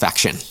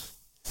dissatisfaction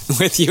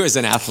with you as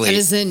an athlete. It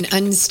is an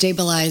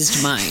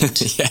unstabilized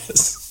mind.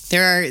 Yes.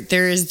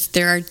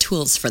 There are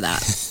tools for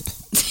that.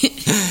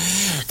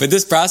 But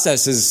this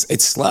process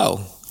it's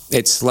slow.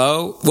 It's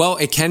slow. Well,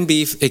 it can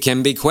be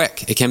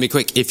quick. It can be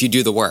quick if you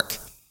do the work.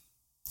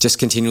 Just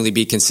continually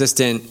be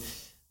consistent,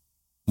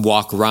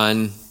 walk,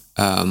 run,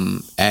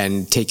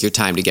 and take your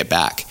time to get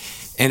back.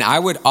 And I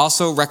would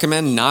also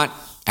recommend not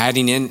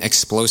adding in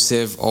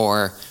explosive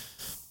or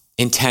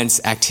intense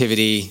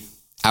activity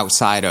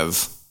outside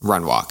of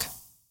run walk.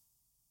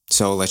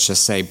 So let's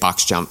just say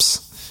box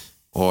jumps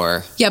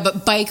or... Yeah,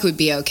 but bike would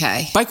be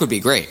okay. Bike would be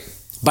great.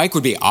 Bike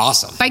would be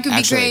awesome. Bike would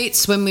be great.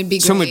 Swim would be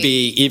great. Swim would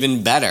be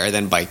even better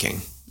than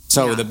biking.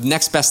 So the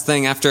next best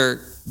thing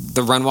after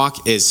the run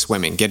walk is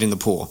swimming. Get in the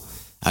pool.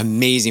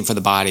 Amazing for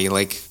the body.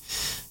 Like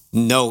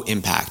no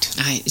impact.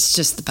 It's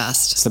just the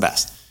best. It's the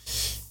best.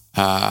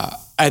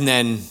 And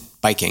then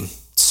biking.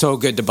 So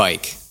good to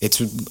bike.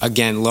 It's,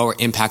 again, lower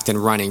impact than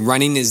running.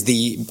 Running is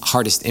the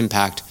hardest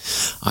impact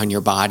on your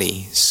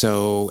body.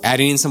 So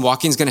adding in some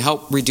walking is going to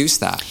help reduce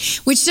that.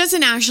 Which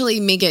doesn't actually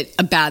make it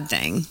a bad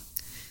thing.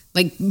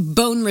 Like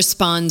bone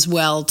responds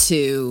well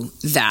to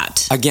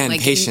that. Again,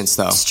 like patience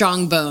though.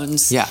 Strong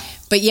bones. Yeah.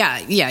 But yeah,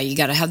 you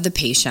got to have the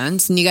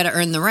patience and you got to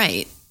earn the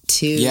right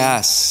to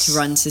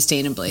run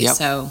sustainably. Yep.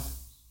 So,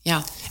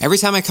 yeah. Every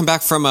time I come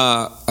back from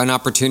an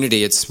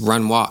opportunity, it's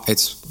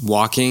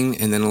walking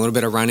and then a little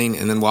bit of running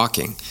and then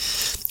walking.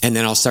 And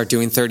then I'll start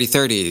doing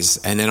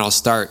 30-30s and then I'll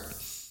start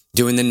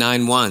doing the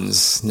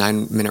 9-1s,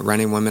 9 minute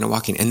running, 1 minute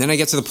walking. And then I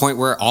get to the point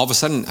where all of a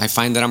sudden I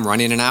find that I'm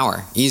running an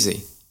hour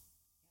easy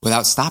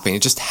without stopping.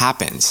 It just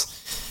happens.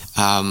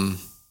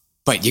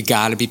 But you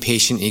got to be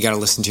patient. You got to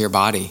listen to your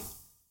body.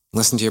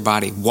 Listen to your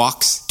body.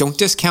 Walks. Don't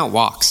discount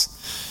walks.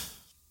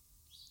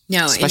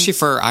 No, especially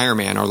for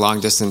Ironman or long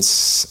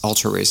distance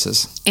ultra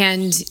races.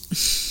 And,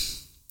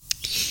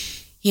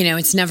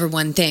 it's never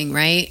one thing,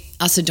 right?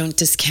 Also, don't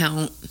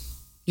discount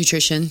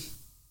nutrition.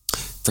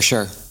 For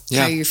sure.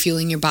 Yeah. How you're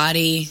fueling your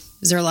body.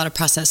 Is there a lot of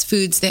processed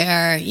foods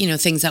there?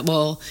 Things that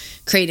will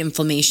create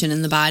inflammation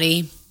in the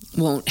body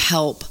won't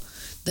help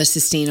the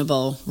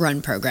sustainable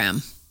run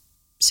program.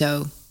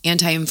 So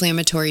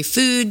anti-inflammatory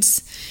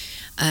foods,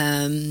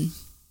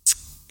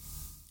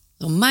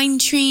 little mind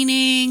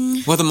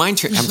training. Well, the mind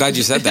training, I'm glad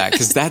you said that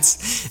because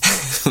that's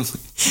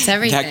it's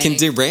everything. That can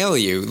derail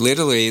you.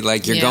 Literally,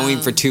 like you're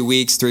going for 2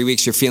 weeks, 3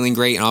 weeks, you're feeling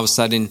great, and all of a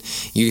sudden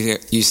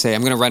you say,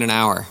 I'm going to run an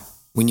hour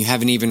when you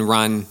haven't even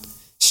run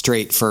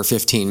straight for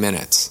 15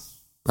 minutes,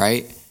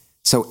 right?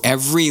 So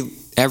every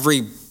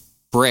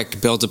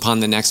brick builds upon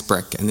the next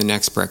brick and the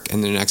next brick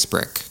and the next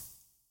brick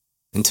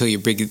until you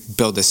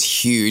build this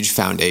huge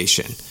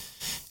foundation.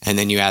 And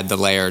then you add the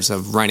layers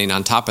of running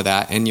on top of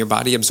that, and your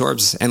body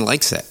absorbs and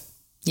likes it.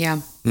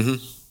 Yeah. Mm-hmm.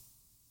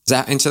 Does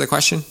that answer the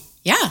question?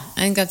 Yeah, I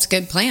think that's a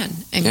good plan.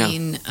 I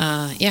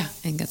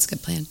think that's a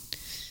good plan.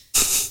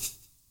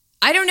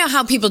 I don't know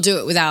how people do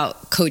it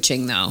without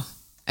coaching, though.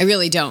 I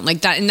really don't.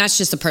 Like that, and that's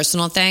just a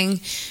personal thing.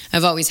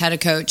 I've always had a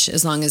coach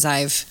as long as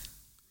I've,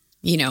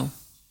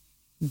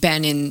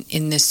 been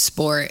in this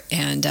sport,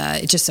 and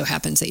it just so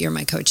happens that you're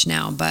my coach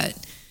now. But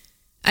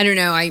I don't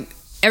know.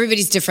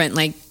 Everybody's different.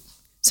 Like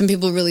some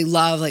people really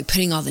love like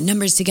putting all the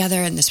numbers together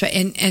and this,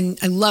 and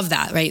I love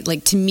that, right?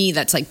 Like to me,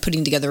 that's like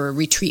putting together a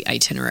retreat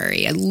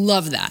itinerary. I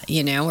love that,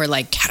 or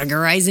like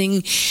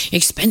categorizing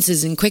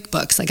expenses in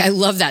QuickBooks. Like I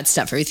love that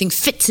stuff. Everything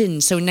fits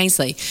in so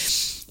nicely.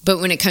 But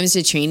when it comes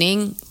to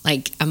training,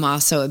 like I'm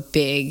also a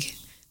big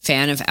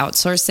fan of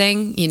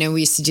outsourcing. We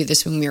used to do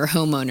this when we were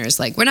homeowners.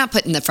 Like we're not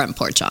putting the front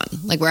porch on.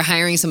 Like we're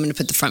hiring someone to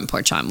put the front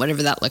porch on,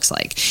 whatever that looks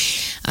like.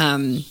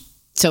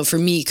 So for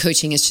me,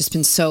 coaching has just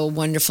been so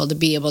wonderful to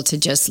be able to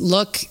just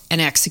look and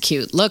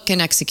execute. I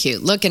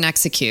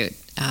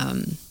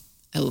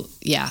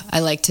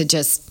like to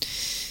just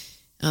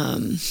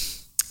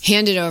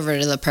hand it over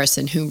to the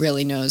person who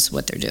really knows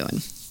what they're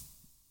doing.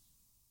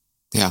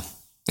 Yeah,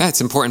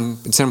 it's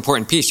important. It's an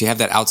important piece. You have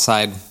that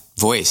outside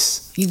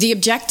voice. The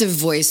objective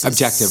voice is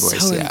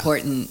so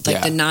important.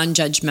 Like the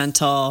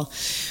non-judgmental,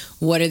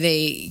 what are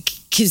they...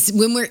 Because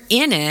when we're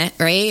in it,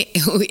 right,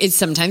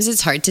 sometimes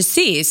it's hard to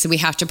see. So we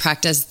have to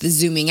practice the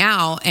zooming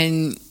out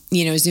and,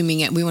 zooming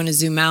it. We want to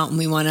zoom out and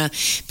we want to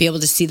be able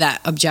to see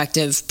that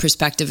objective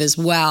perspective as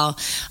well.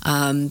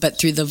 But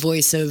through the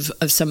voice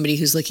of somebody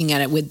who's looking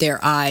at it with their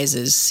eyes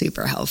is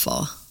super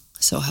helpful.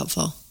 So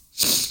helpful.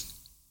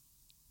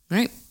 All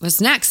right.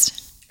 What's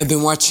next? I've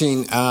been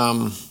watching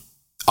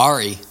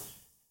Ari.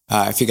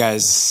 If you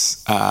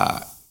guys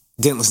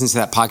didn't listen to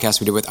that podcast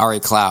we did with Ari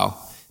Clow,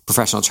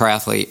 professional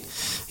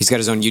triathlete. He's got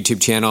his own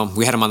YouTube channel.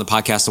 We had him on the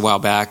podcast a while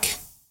back.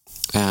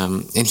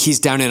 And he's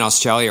down in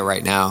Australia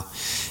right now.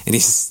 And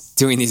he's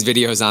doing these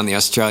videos on the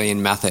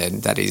Australian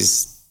method that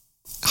he's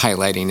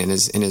highlighting in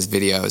his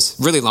videos.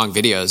 Really long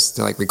videos.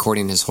 They're like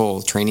recording his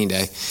whole training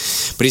day.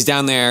 But he's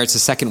down there. It's the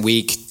second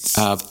week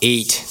of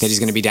 8 that he's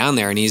going to be down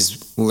there, and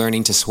he's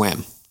learning to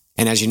swim.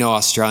 And as you know,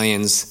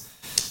 Australians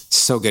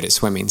so good at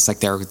swimming. It's like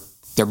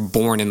they're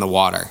born in the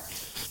water.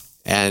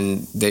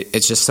 And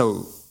it's just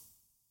so...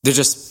 There's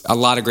just a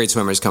lot of great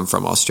swimmers come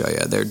from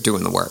Australia. They're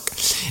doing the work.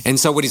 And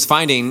so what he's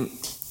finding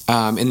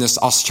in this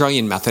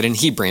Australian method, and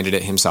he branded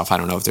it himself. I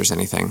don't know if there's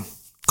anything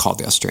called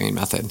the Australian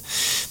method,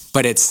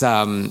 but it's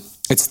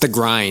the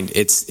grind.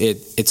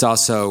 It's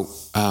also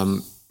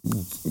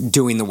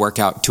doing the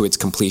workout to its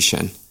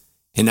completion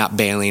and not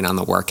bailing on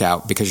the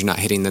workout because you're not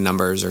hitting the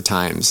numbers or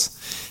times.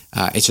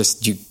 It's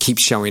just you keep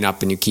showing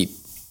up and you keep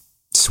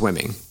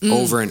swimming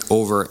over and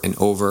over and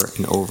over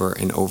and over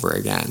and over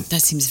again.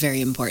 That seems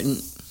very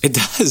important. It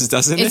does,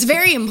 doesn't it? It's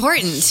very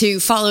important to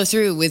follow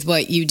through with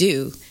what you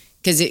do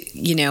because,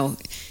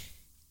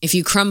 if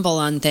you crumble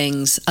on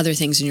things, other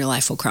things in your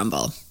life will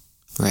crumble.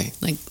 Right.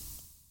 Like,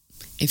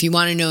 if you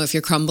want to know if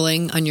you're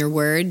crumbling on your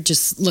word,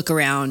 just look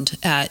around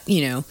at,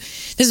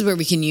 this is where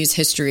we can use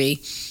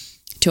history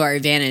to our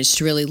advantage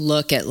to really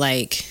look at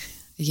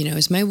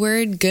is my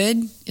word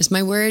good? Is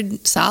my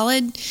word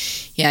solid?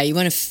 Yeah, you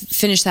want to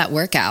finish that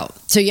workout.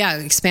 So yeah,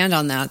 expand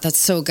on that. That's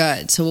so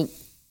good. So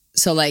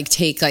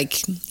take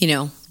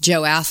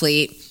Joe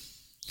athlete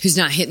who's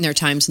not hitting their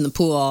times in the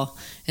pool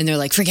and they're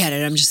like, forget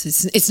it.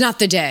 It's not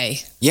the day.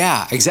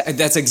 Yeah,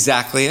 that's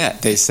exactly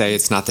it. They say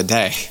it's not the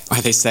day. Or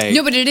they say...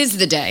 No, but it is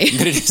the day.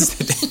 But it is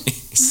the day.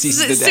 Seize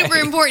the day. It's a super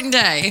important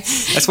day.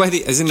 That's why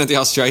isn't it the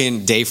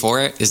Australian day for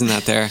it? Isn't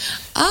that their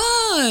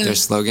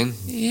slogan?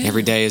 Yeah.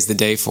 Every day is the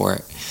day for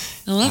it.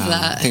 I love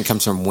that. I think it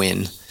comes from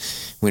Win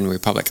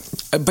Republic.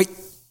 But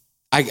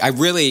I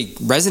really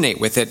resonate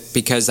with it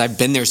because I've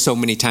been there so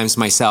many times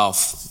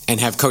myself and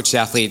have coached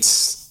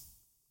athletes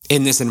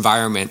in this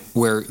environment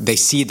where they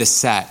see the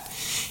set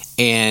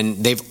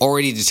and they've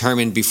already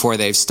determined before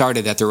they've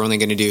started that they're only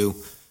going to do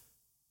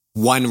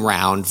 1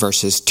 round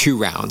versus 2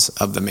 rounds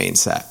of the main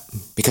set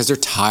because they're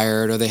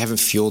tired or they haven't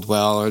fueled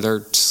well or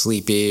they're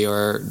sleepy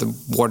or the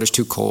water's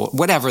too cold,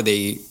 whatever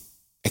the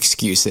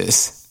excuse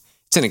is.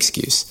 It's an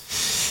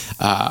excuse.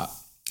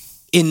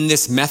 In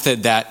this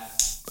method that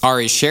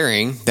Ari's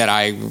sharing that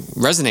I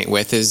resonate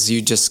with is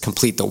you just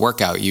complete the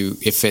workout.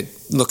 If it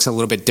looks a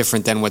little bit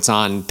different than what's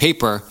on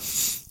paper,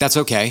 that's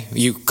okay.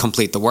 You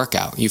complete the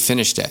workout. You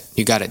finished it.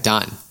 You got it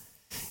done.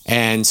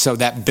 And so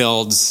that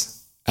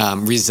builds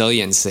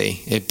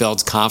resiliency. It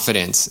builds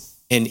confidence.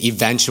 And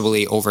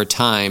eventually over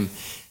time,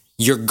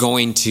 you're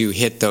going to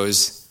hit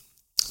those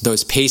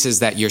paces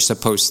that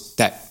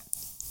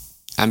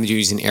I'm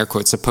using air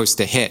quotes, supposed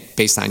to hit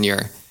based on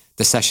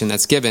the session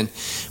that's given.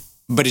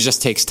 But it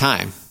just takes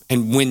time.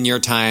 And when your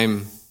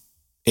time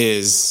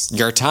is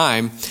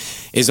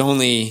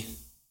only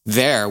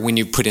there when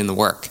you put in the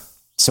work.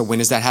 So when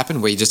does that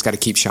happen? Well, you just got to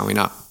keep showing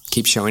up,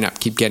 keep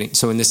getting.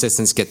 So in this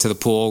instance, get to the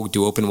pool,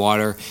 do open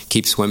water,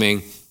 keep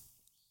swimming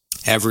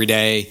every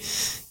day,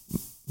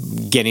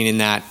 getting in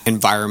that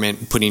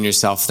environment, putting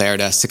yourself there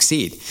to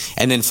succeed.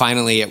 And then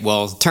finally it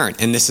will turn.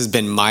 And this has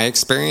been my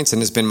experience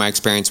and has been my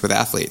experience with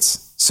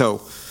athletes.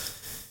 So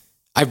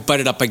I've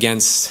butted up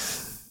against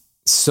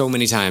so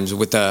many times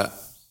with the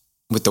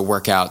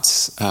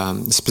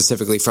workouts,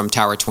 specifically from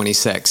Tower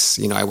 26.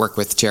 I work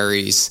with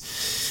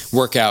Jerry's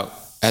workout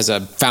as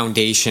a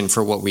foundation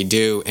for what we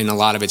do, and a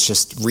lot of it's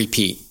just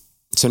repeat.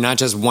 So not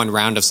just 1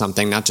 round of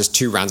something, not just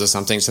 2 rounds of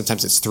something.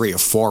 Sometimes it's 3 or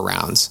 4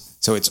 rounds.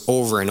 So it's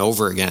over and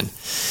over again.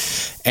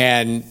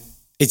 And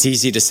it's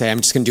easy to say,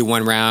 I'm just going to do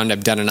 1 round.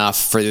 I've done enough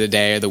for the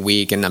day or the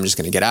week, and I'm just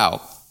going to get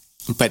out.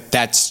 But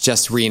that's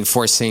just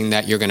reinforcing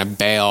that you're going to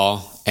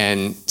bail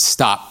and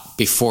stop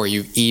before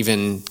you've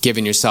even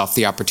given yourself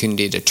the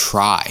opportunity to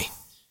try.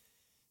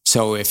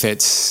 So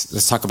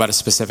let's talk about a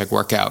specific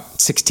workout,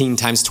 16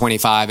 times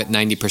 25 at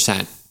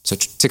 90%. So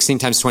 16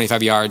 times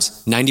 25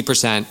 yards,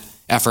 90%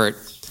 effort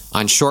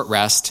on short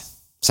rest,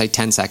 say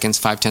 10 seconds,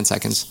 5-10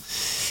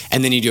 seconds.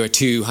 And then you do a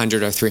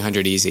 200 or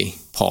 300 easy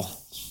pull.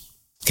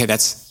 Okay,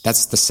 that's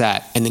the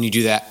set. And then you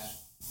do that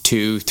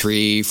 2,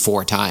 3,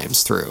 4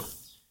 times through,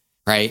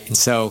 right? And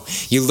so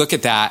you look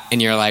at that and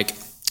you're like,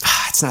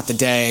 it's not the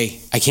day.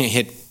 I can't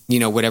hit,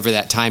 whatever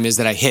that time is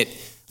that I hit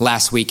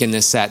last week in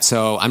this set.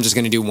 So I'm just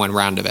going to do 1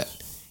 round of it.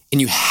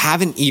 And you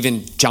haven't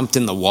even jumped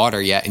in the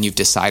water yet. And you've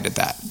decided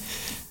that.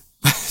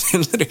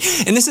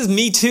 And this is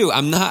me too.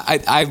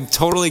 I'm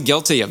totally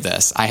guilty of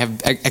this. I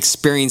have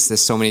experienced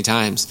this so many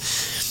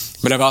times,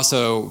 but I've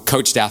also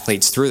coached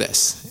athletes through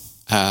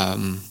this.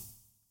 And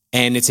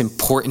it's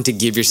important to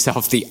give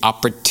yourself the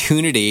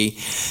opportunity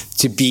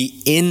to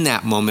be in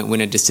that moment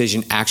when a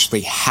decision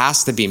actually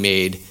has to be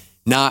made,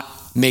 not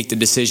make the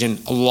decision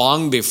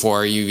long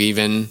before you've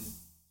even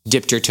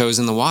dipped your toes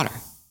in the water.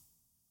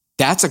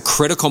 That's a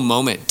critical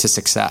moment to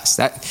success.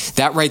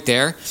 That right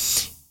there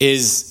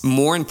is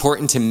more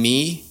important to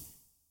me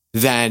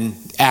than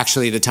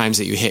actually the times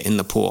that you hit in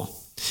the pool.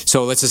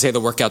 So let's just say the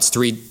workout's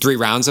three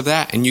rounds of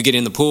that, and you get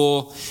in the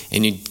pool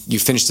and you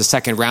finish the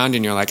second round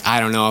and you're like, I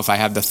don't know if I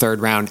have the third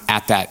round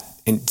at that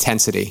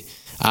intensity.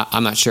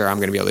 I'm not sure I'm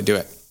going to be able to do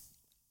it.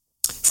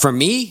 For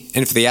me,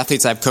 and for the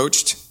athletes I've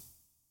coached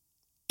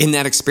in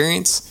that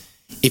experience,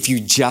 if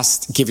you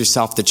just give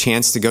yourself the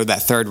chance to go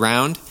that third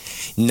round,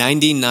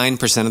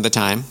 99% of the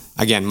time,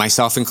 again,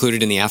 myself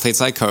included in the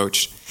athletes I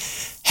coach,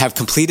 have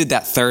completed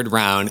that third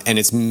round, and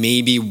it's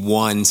maybe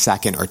 1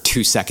 second or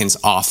 2 seconds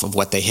off of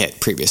what they hit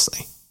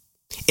previously.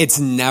 It's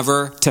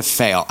never to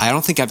fail. I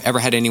don't think I've ever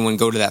had anyone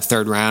go to that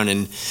third round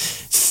and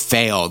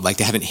failed, like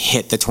they haven't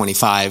hit the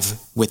 25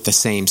 with the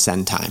same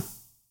send time.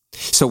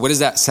 So what does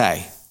that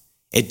say?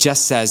 It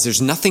just says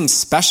there's nothing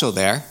special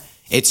there.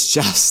 It's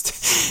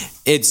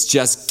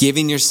just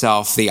giving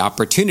yourself the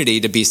opportunity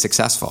to be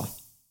successful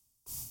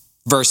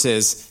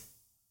versus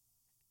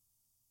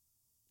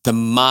the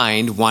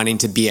mind wanting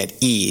to be at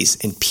ease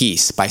and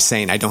peace by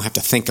saying, I don't have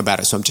to think about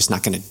it, so I'm just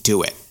not going to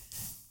do it.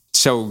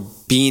 So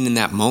being in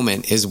that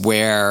moment is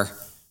where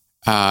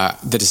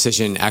the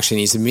decision actually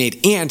needs to be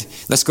made. And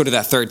let's go to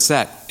that third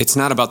set. It's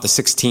not about the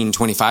 16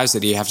 25s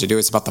that you have to do.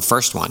 It's about the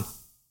first one.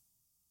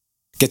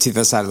 Get to the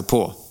other side of the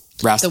pool.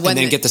 Rest, and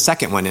then get the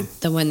second one in.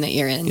 The one that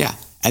you're in. Yeah.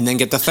 And then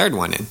get the third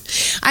one in.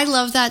 I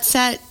love that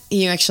set.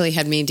 You actually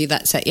had me do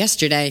that set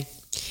yesterday.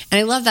 And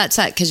I love that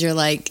set because you're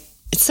like,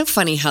 it's so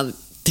funny how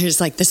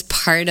there's like this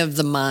part of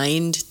the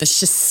mind that's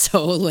just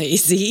so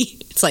lazy.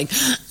 It's like,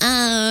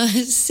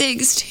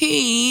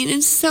 16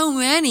 and so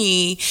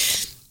many.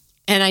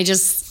 And I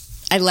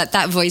let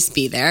that voice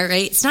be there,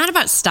 right? It's not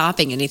about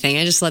stopping anything.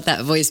 I just let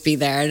that voice be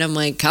there. And I'm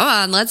like, come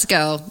on, let's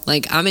go.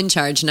 Like, I'm in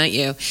charge, not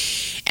you.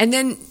 And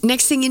then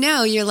next thing you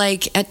know, you're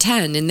like at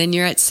 10, and then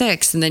you're at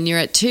 6, and then you're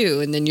at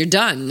 2, and then you're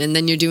done. And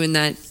then you're doing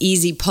that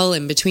easy pull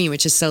in between,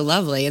 which is so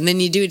lovely. And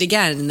then you do it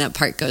again, and that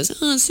part goes,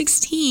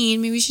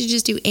 16, maybe we should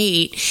just do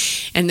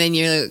 8. And then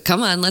you're like,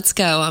 come on, let's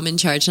go. I'm in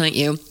charge, not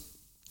you.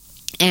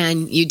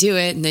 And you do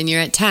it, and then you're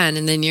at 10,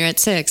 and then you're at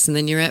 6, and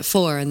then you're at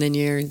 4, and then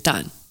you're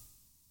done.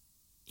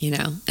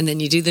 And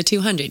then you do the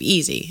 200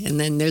 easy. And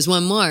then there's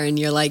one more, and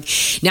you're like,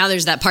 now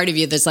there's that part of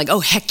you that's like, oh,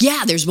 heck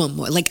yeah, there's one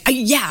more. Like,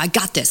 I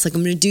got this. Like,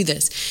 I'm going to do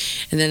this.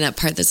 And then that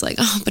part that's like,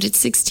 oh, but it's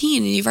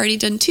 16 and you've already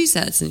done 2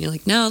 sets. And you're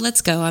like, no,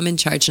 let's go. I'm in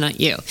charge, not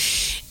you.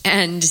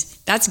 And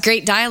that's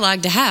great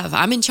dialogue to have.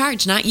 I'm in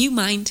charge, not you,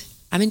 mind.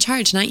 I'm in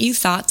charge, not you,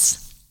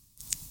 thoughts.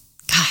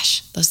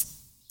 Gosh, those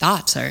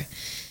thoughts are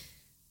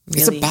really,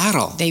 it's a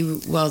battle.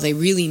 They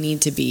really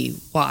need to be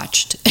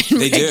watched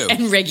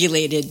and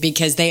regulated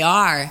because they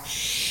are.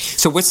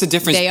 So what's the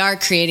difference? They are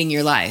creating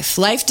your life.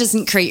 Life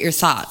doesn't create your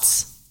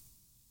thoughts.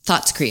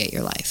 Thoughts create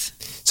your life.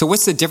 So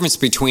what's the difference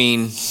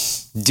between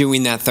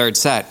doing that third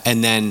set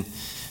and then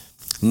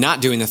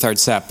not doing the third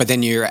set, but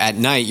then you're at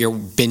night, you're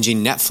binging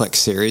Netflix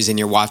series and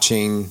you're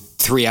watching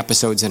 3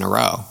 episodes in a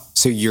row.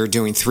 So you're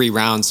doing 3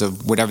 rounds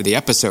of whatever the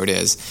episode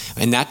is,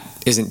 and that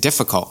isn't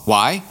difficult.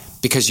 Why?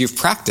 Because you've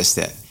practiced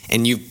it.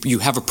 And you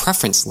have a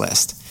preference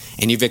list,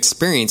 and you've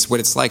experienced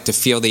what it's like to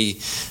feel the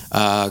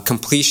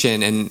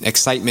completion and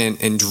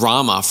excitement and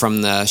drama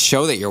from the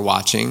show that you're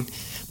watching.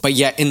 But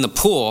yet in the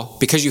pool,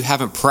 because you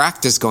haven't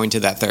practiced going to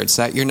that third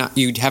set,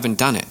 you haven't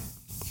done it.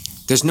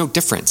 There's no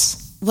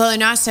difference. Well,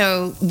 and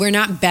also we're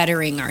not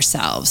bettering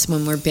ourselves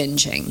when we're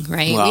binging,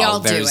 right? Well, we all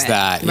do there's it,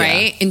 that, yeah.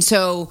 right? And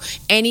so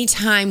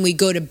anytime we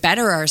go to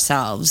better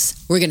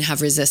ourselves, we're going to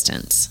have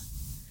resistance.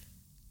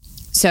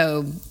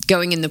 So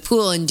going in the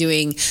pool and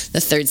doing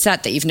the third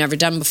set that you've never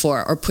done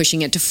before, or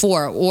pushing it to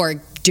 4, or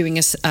doing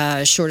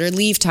a shorter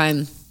leave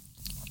time,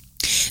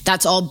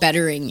 that's all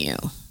bettering you.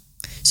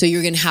 So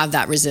you're going to have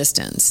that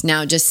resistance.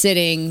 Now, just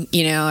sitting,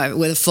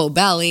 with a full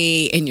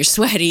belly and your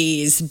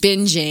sweaties,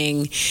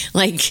 binging,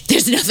 like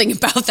there's nothing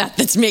about that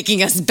that's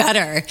making us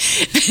better.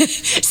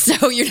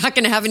 So you're not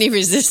going to have any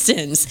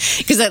resistance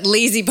because that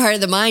lazy part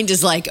of the mind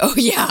is like, oh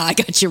yeah, I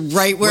got you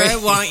right where I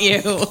want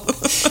you.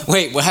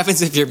 Wait, what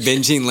happens if you're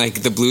binging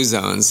like the Blue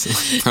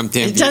Zones from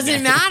Tampa? It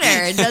doesn't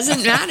matter. It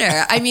doesn't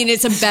matter. I mean,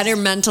 it's a better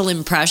mental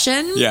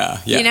impression. Yeah.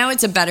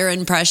 It's a better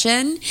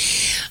impression.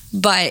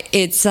 But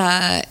it's,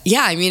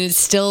 it's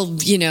still,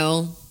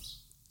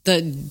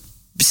 the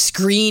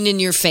screen in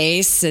your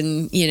face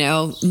and,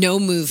 no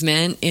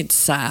movement.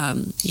 It's,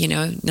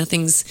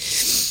 nothing's,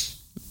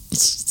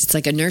 it's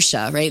like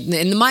inertia, right?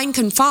 And the mind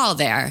can fall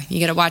there. You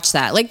got to watch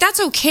that. Like,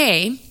 that's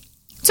okay.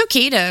 It's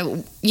okay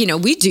to,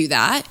 we do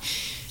that.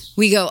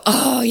 We go,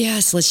 oh,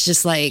 yes, let's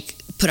just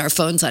put our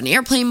phones on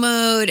airplane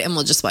mode and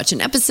we'll just watch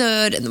an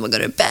episode and then we'll go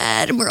to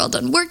bed and we're all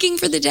done working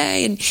for the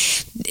day. And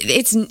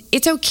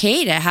it's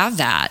okay to have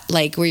that,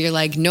 where you're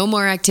like, no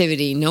more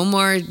activity, no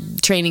more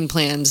training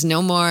plans,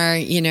 no more,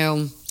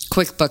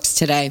 QuickBooks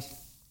today.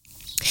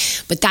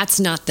 But that's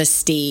not the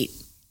state,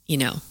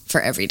 for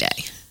every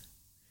day.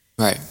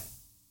 Right.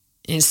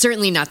 And it's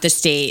certainly not the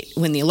state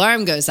when the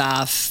alarm goes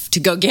off to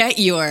go get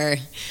your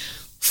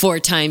 4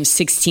 times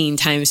 16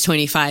 times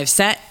 25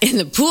 set in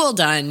the pool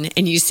done,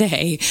 and you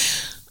say,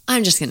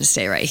 I'm just going to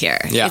stay right here.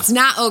 Yeah. It's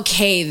not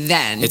okay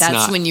then.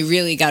 That's when you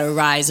really got to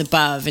rise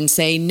above and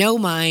say, no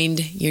mind,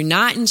 you're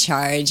not in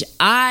charge.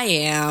 I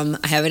am.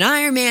 I have an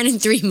Ironman in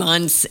 3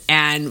 months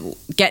and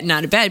getting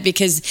out of bed,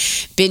 because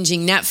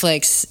binging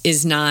Netflix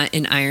is not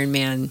an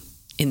Ironman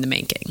in the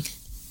making.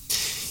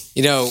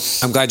 You know,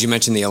 I'm glad you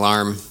mentioned the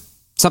alarm.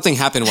 Something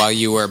happened while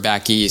you were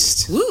back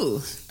east.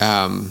 Ooh.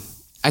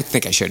 I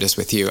think I shared this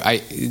with you.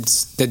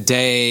 It's the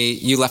day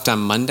you left on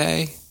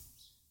Monday.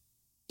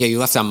 Yeah, you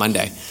left on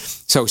Monday.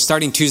 So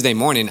starting Tuesday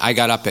morning, I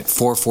got up at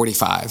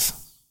 4:45.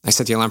 I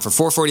set the alarm for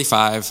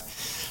 4:45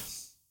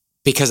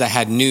 because I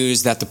had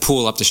news that the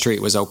pool up the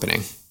street was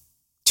opening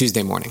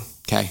Tuesday morning.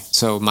 Okay,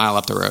 so a mile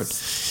up the road.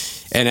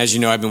 And as you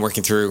know, I've been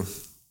working through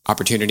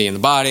opportunity in the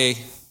body,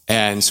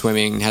 and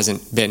swimming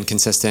hasn't been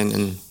consistent,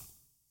 and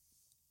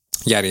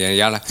yada, yada,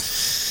 yada.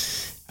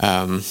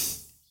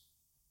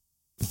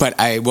 But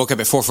I woke up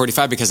at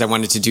 4:45 because I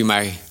wanted to do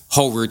my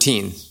whole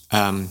routine,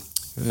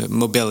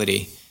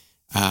 mobility,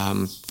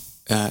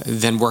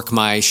 then work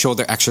my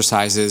shoulder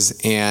exercises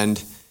and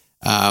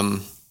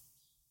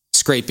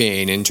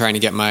scraping and trying to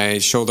get my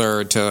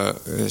shoulder to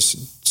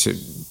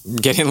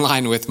get in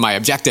line with my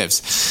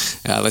objectives.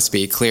 Let's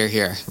be clear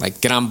here. Like,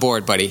 get on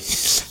board, buddy.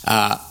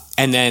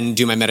 And then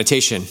do my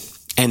meditation,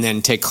 and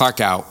then take Clark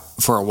out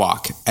for a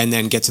walk, and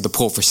then get to the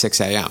pool for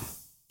 6 a.m.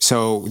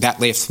 So that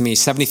left me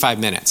 75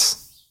 minutes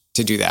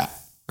to do that,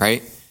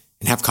 right?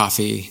 And have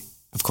coffee,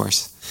 of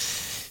course.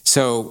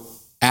 So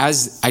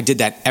as I did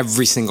that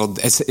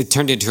it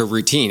turned into a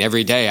routine.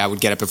 Every day I would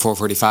get up at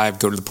 4:45,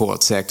 go to the pool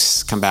at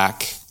 6, come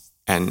back,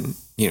 and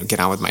get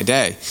on with my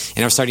day.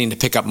 And I was starting to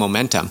pick up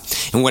momentum.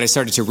 And what I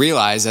started to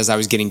realize as I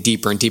was getting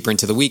deeper and deeper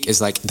into the week is,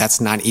 like, that's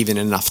not even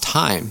enough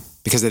time,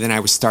 because then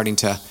I was starting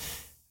to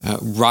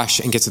rush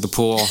and get to the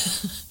pool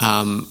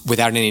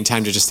without any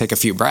time to just take a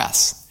few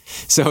breaths.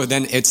 So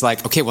then it's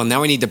like, okay, well,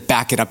 now I need to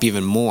back it up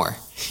even more.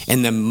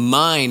 And the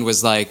mind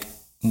was like,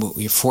 well,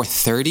 you're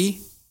 4:30?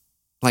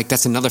 Like,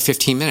 that's another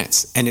 15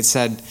 minutes. And it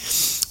said,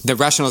 the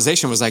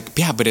rationalization was like,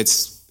 yeah, but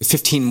it's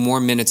 15 more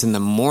minutes in the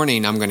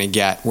morning I'm going to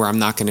get where I'm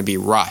not going to be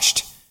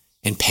rushed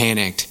and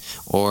panicked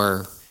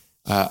or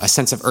a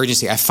sense of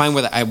urgency. I find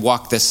whether I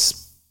walk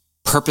this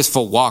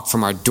purposeful walk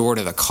from our door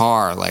to the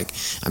car, like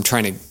I'm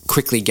trying to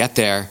quickly get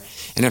there.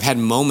 And I've had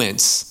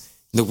moments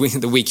the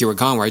week you were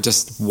gone where I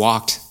just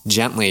walked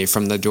gently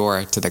from the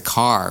door to the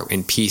car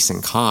in peace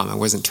and calm. I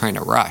wasn't trying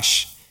to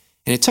rush.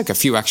 And it took a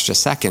few extra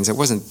seconds. It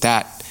wasn't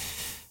that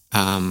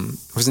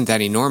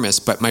enormous.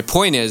 But my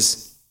point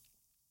is,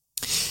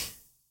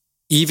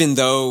 even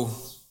though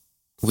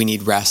we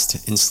need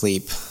rest and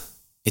sleep,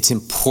 it's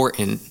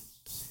important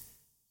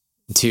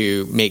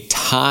to make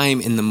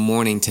time in the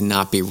morning to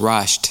not be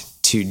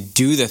rushed, to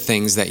do the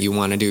things that you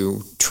want to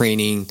do,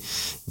 training,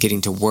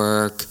 getting to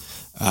work,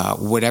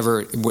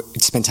 whatever,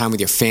 spend time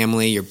with your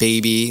family, your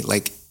baby.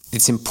 Like,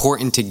 it's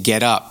important to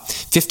get up.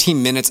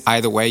 15 minutes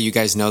either way, you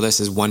guys know this,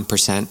 is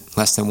 1%,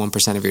 less than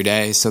 1% of your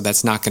day. So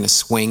that's not going to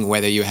swing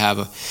whether you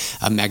have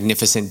a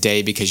magnificent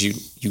day because you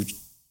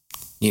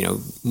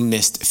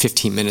missed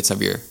 15 minutes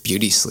of your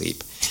beauty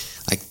sleep.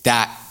 Like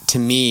that, to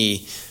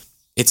me,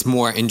 it's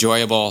more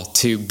enjoyable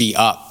to be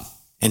up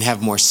and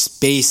have more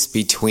space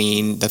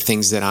between the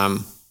things that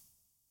I'm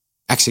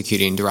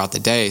executing throughout the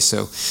day.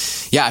 So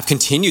yeah, I've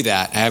continued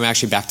that. I'm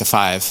actually back to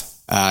 5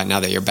 now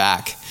that you're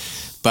back.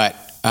 But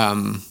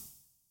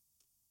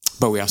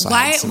we also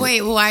why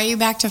are you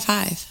back to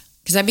 5?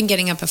 Because I've been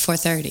getting up at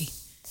 4:30.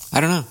 I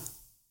don't know.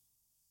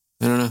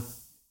 I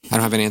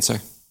don't have an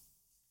answer.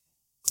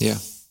 Yeah.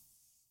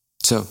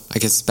 So I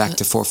guess back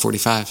to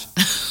 4:45.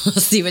 We'll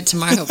see what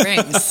tomorrow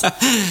brings. But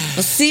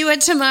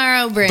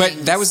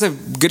that was a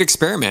good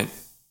experiment.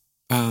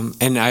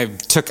 And I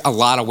took a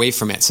lot away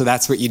from it. So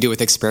that's what you do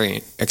with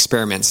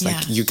experiments.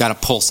 Like, you got to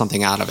pull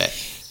something out of it.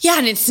 Yeah.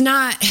 And it's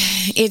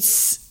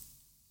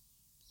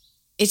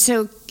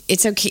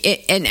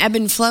okay, and ebb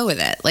and flow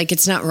with it. Like,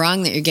 it's not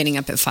wrong that you're getting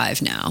up at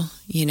 5 now,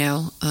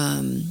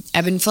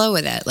 ebb and flow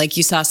with it. Like,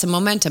 you saw some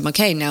momentum.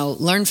 Okay, now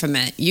learn from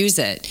it, use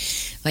it.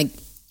 Like,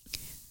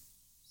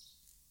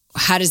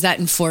 how does that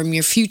inform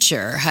your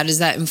future? How does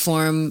that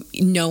inform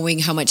knowing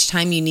how much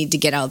time you need to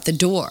get out the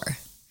door?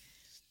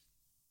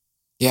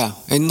 Yeah.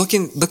 And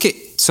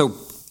so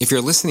if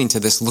you're listening to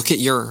this, look at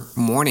your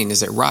morning.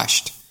 Is it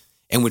rushed?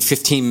 And would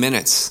 15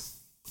 minutes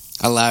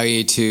allow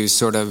you to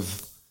sort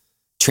of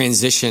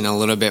transition a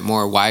little bit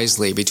more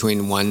wisely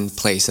between one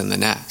place and the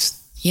next?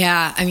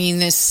 Yeah. I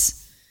mean, I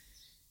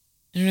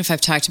don't know if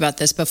I've talked about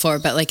this before,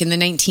 but like in the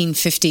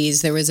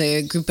 1950s, there was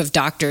a group of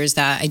doctors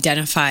that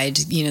identified,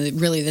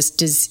 really this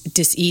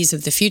disease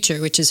of the future,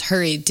 which is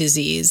Hurried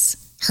disease.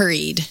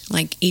 Hurried,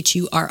 like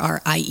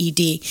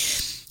Hurried.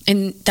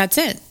 And that's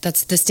it.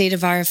 That's the state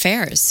of our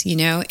affairs.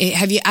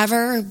 Have you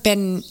ever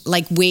been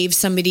like wave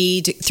somebody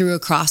through a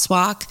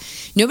crosswalk?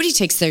 Nobody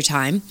takes their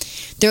time.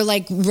 They're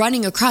like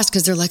running across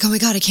because they're like, oh my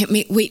God, I can't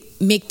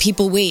make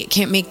people wait.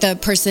 Can't make the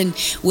person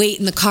wait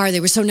in the car.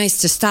 They were so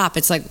nice to stop.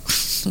 It's like,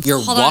 You're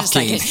hold on a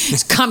walking. second.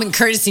 It's common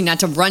courtesy not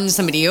to run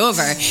somebody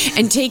over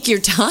and take your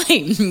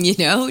time,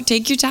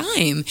 take your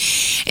time.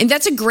 And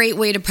that's a great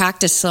way to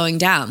practice slowing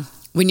down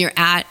when you're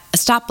at a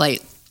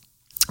stoplight.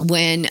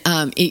 When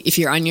if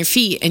you're on your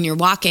feet and you're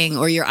walking,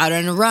 or you're out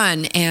on a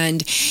run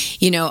and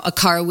a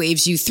car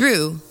waves you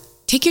through,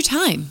 take your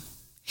time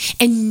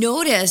and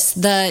notice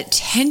the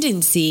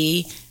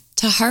tendency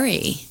to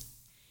hurry,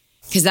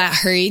 because that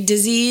hurried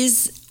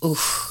disease,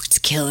 it's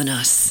killing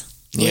us.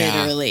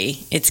 Literally,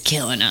 it's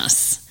killing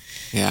us.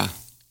 Yeah.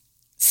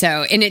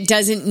 So, and it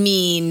doesn't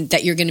mean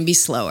that you're going to be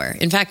slower.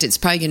 In fact, it's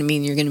probably going to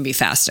mean you're going to be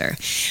faster,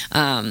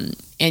 and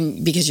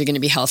because you're going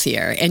to be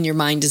healthier, and your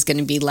mind is going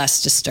to be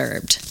less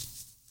disturbed,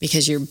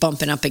 because you're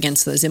bumping up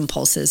against those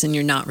impulses and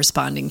you're not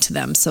responding to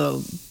them. So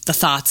the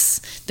thoughts,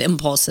 the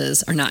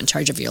impulses are not in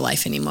charge of your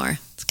life anymore.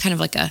 It's kind of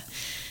like a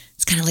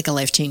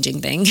life-changing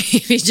thing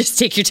if you just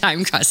take your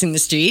time crossing the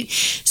street.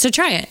 So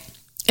try it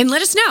and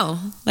let us know.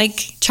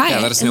 Try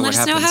it. Let us know and let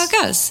us know how it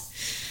goes.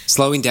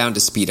 Slowing down to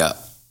speed up.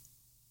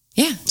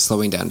 Yeah.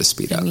 Slowing down to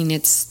speed up. I mean,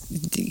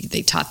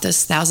 they taught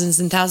this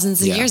thousands and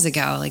thousands of years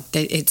ago.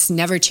 It's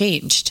never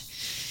changed.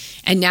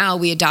 And now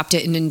we adopt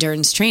it in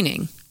endurance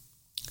training.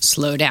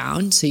 Slow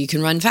down so you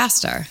can run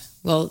faster.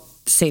 Well,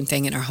 same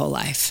thing in our whole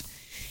life.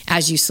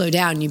 As you slow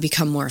down, you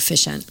become more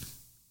efficient.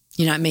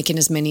 You're not making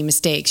as many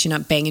mistakes. You're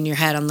not banging your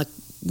head on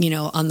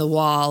the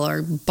wall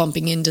or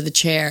bumping into the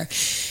chair,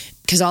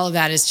 because all of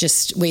that is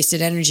just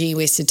wasted energy,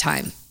 wasted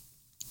time.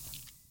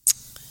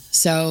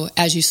 So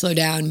as you slow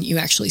down, you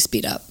actually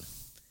speed up.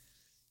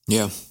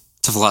 Yeah.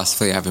 It's a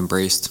philosophy I've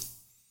embraced.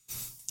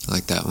 I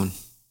like that one.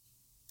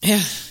 Yeah.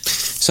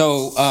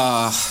 So,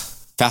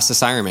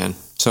 fastest Ironman.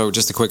 So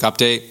just a quick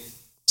update.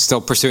 Still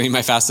pursuing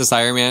my fastest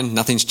Ironman.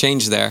 Nothing's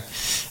changed there.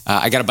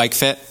 I got a bike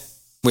fit,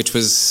 which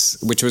was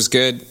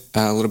good.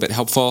 A little bit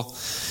helpful.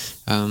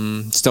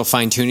 Still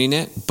fine tuning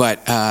it,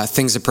 but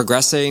things are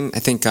progressing. I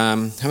think. How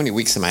many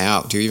weeks am I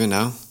out? Do you even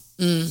know?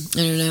 I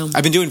don't know.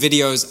 I've been doing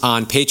videos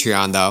on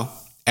Patreon though.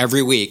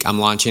 Every week, I'm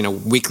launching a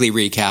weekly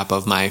recap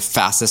of my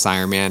fastest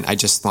Ironman. I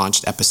just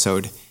launched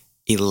episode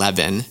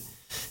 11.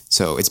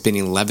 So it's been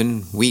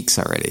 11 weeks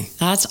already.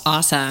 That's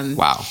awesome.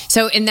 Wow.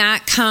 So, and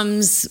that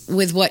comes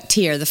with what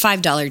tier? The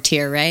 $5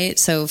 tier, right?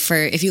 So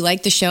if you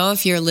like the show,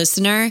 if you're a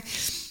listener,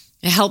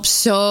 it helps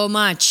so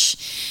much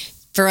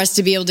for us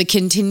to be able to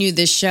continue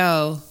this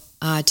show,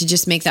 to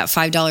just make that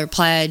 $5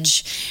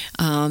 pledge.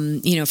 For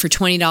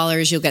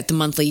 $20, you'll get the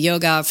monthly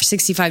yoga. For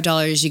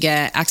 $65, you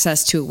get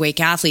access to Awake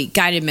Athlete,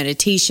 guided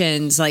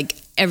meditations.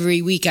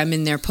 Every week I'm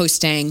in there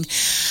posting.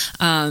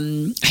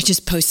 I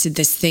just posted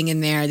this thing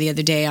in there the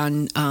other day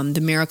on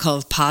the miracle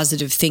of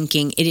positive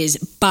thinking. It is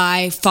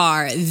by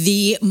far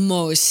the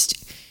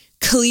most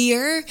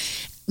clear,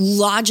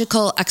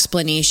 logical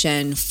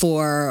explanation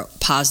for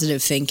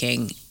positive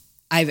thinking.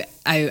 I've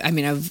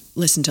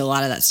listened to a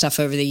lot of that stuff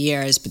over the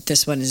years, but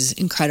this one is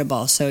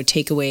incredible. So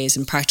takeaways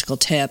and practical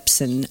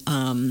tips and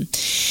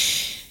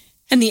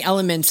the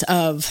elements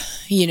of,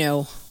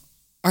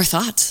 our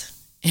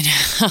thoughts and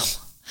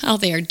how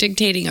they are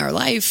dictating our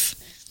life.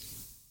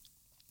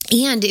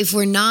 And if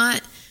we're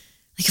not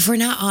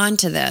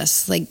onto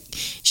this, like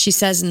she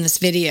says in this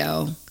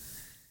video,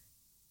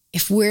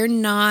 if we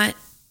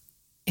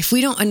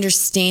don't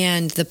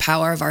understand the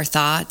power of our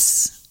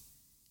thoughts,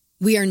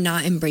 we are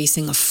not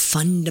embracing a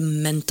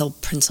fundamental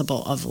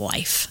principle of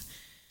life.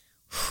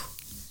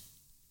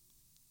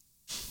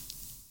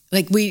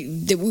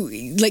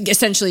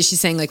 Essentially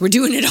she's saying we're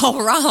doing it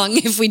all wrong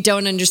if we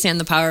don't understand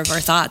the power of our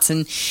thoughts.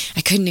 And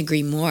I couldn't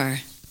agree more,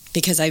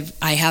 because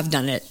I have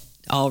done it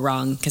all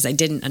wrong because I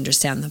didn't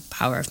understand the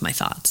power of my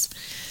thoughts.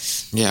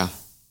 Yeah.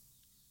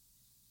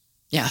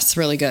 Yeah, it's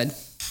really good.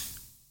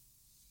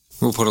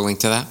 We'll put a link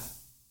to that.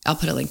 I'll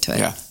put a link to it.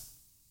 Yeah.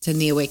 It's in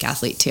the Awake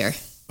Athlete tier.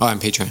 Oh, on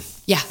Patreon.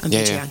 Yeah, on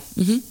Patreon. Yeah.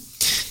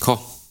 Mm-hmm. Cool.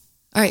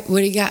 All right, what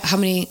do you got? How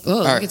many? Oh,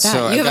 look at that.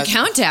 So you have a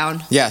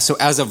countdown. Yeah, so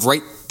as of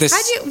right this...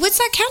 What's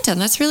that countdown?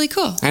 That's really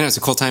cool. I know, it's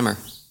a cool timer.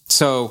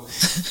 So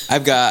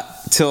I've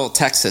got till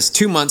Texas,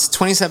 2 months,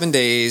 27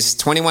 days,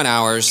 21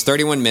 hours,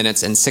 31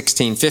 minutes, and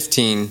 16,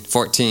 15,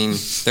 14,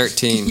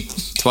 13,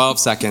 12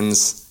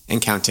 seconds,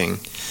 and counting.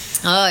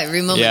 Oh,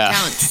 every moment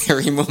counts.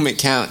 Every moment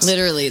counts.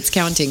 Literally, it's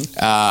counting.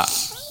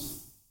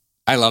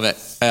 I love it.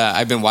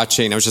 I've been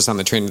watching, I was just on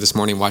the train this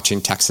morning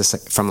watching Texas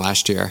from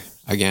last year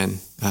again.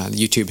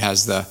 YouTube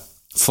has the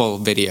full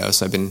video,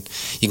 so you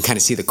can kind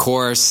of see the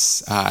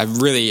course. I'm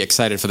really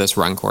excited for this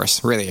run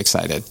course, really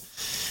excited.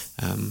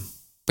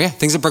 But yeah,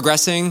 things are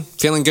progressing,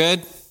 feeling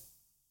good.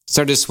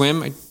 Started to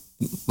swim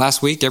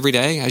last week every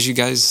day, as you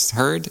guys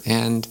heard,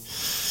 and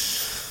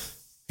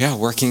yeah,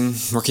 working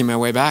my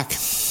way back,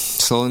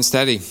 slow and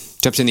steady.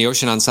 Jumped in the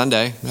ocean on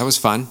Sunday. That was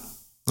fun. A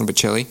little bit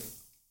chilly.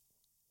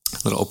 A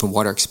little open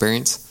water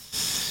experience.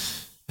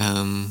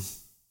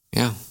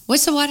 Yeah.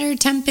 What's the water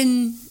temp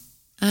in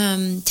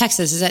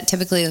Texas? Is that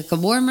typically like a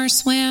warmer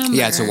swim?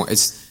 Yeah,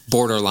 it's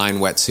borderline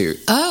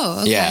wetsuit.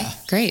 Oh, okay. Yeah.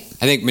 Great.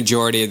 I think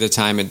majority of the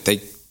time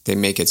they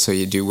make it so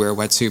you do wear a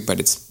wetsuit, but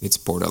it's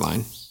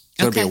borderline.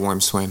 So it'll be a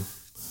warm swim.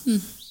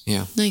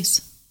 Yeah.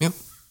 Nice. Yep.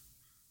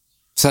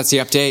 So that's the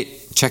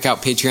update. Check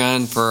out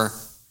Patreon for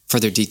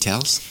further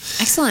details.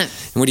 Excellent.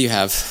 And what do you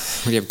have?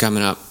 What do you have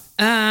coming up?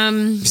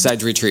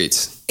 Besides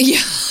retreats.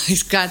 Yeah,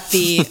 he's got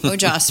the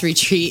Ojos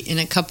retreat in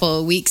a couple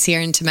of weeks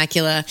here in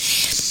Temecula.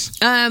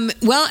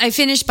 Well, I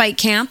finished bike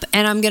camp,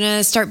 and I'm going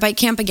to start bike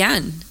camp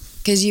again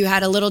because you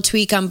had a little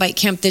tweak on bike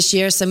camp this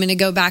year. So I'm going to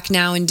go back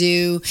now and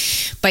do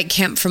bike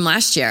camp from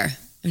last year.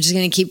 I'm just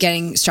going to keep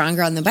getting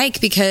stronger on the bike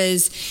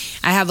because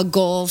I have a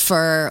goal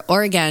for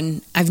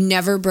Oregon. I've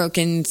never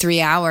broken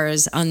 3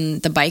 hours on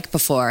the bike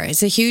before.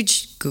 It's a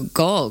huge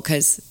goal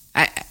because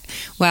I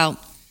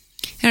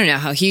don't know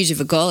how huge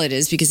of a goal it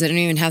is because I don't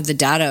even have the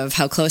data of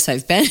how close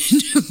I've been.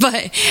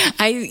 But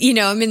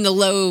I'm in the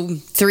low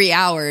 3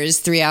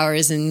 hours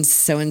and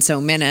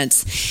so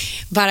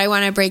minutes. But I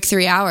want to break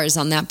 3 hours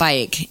on that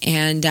bike.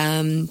 And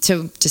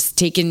so just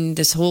taking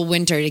this whole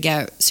winter to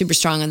get super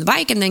strong on the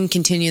bike and then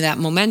continue that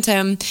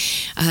momentum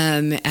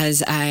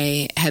as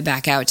I head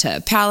back out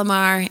to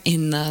Palomar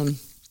in the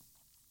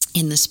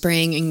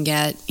spring and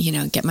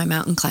get my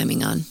mountain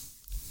climbing on.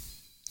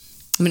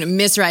 I'm going to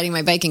miss riding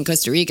my bike in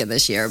Costa Rica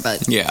this year,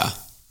 but... Yeah.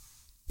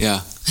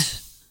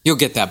 You'll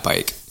get that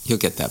bike.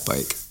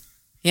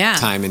 Yeah.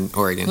 Time in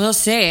Oregon. We'll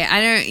see.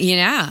 I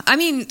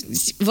mean,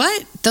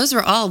 what? Those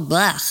were all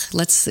blech.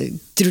 Let's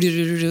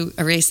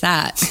erase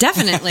that.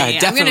 Definitely.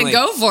 I'm going to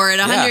go for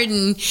it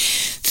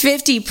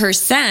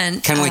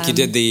 150%. Kind of like you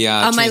did the...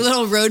 on my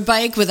little road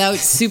bike without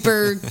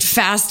super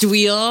fast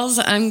wheels.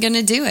 I'm going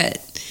to do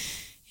it.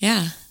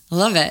 Yeah. I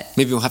love it.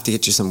 Maybe we'll have to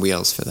get you some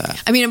wheels for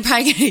that. I mean, I'm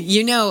probably going to,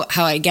 you know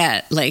how I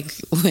get, like,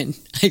 when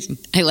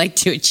I like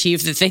to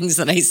achieve the things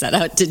that I set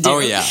out to do. Oh,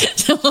 yeah.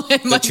 So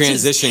the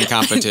transition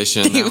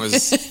competition,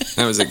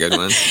 that was a good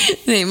one.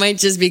 They might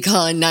just be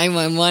calling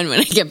 911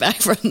 when I get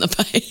back from the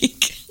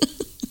bike.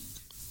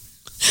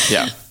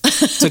 Yeah.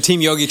 So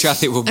Team Yogi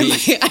Triathlete will be...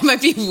 I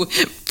might be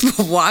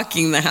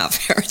walking the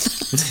half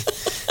marathon.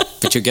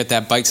 But you'll get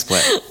that bike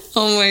split.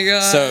 Oh my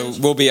God. So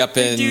we'll be up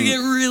in... You get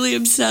really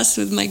obsessed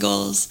with my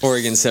goals.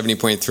 Oregon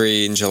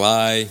 70.3 in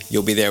July.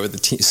 You'll be there with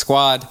the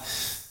squad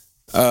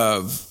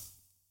of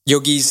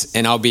yogis,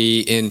 and I'll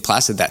be in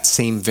Placid that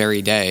same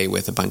very day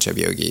with a bunch of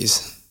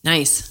yogis.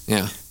 Nice.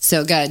 Yeah.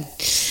 So good.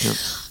 Yep.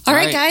 All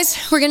right, guys,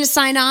 we're going to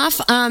sign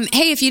off.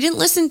 Hey, if you didn't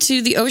listen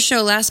to the O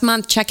Show last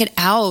month, check it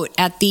out.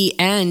 At the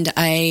end,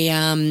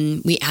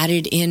 we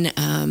added in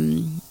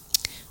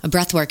a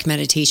breathwork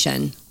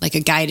meditation, like a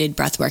guided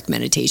breathwork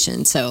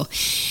meditation. So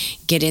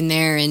get in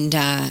there and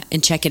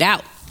check it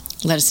out.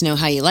 Let us know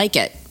how you like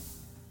it.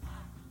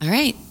 All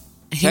right.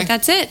 I think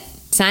that's it.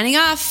 Signing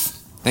off.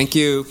 Thank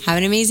you. Have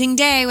an amazing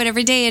day,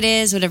 whatever day it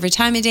is, whatever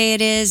time of day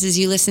it is as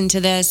you listen to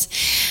this.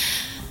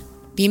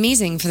 Be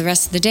amazing for the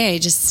rest of the day.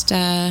 Just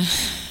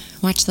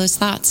watch those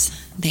thoughts.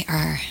 They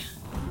are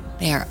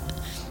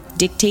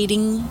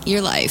dictating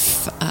your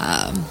life.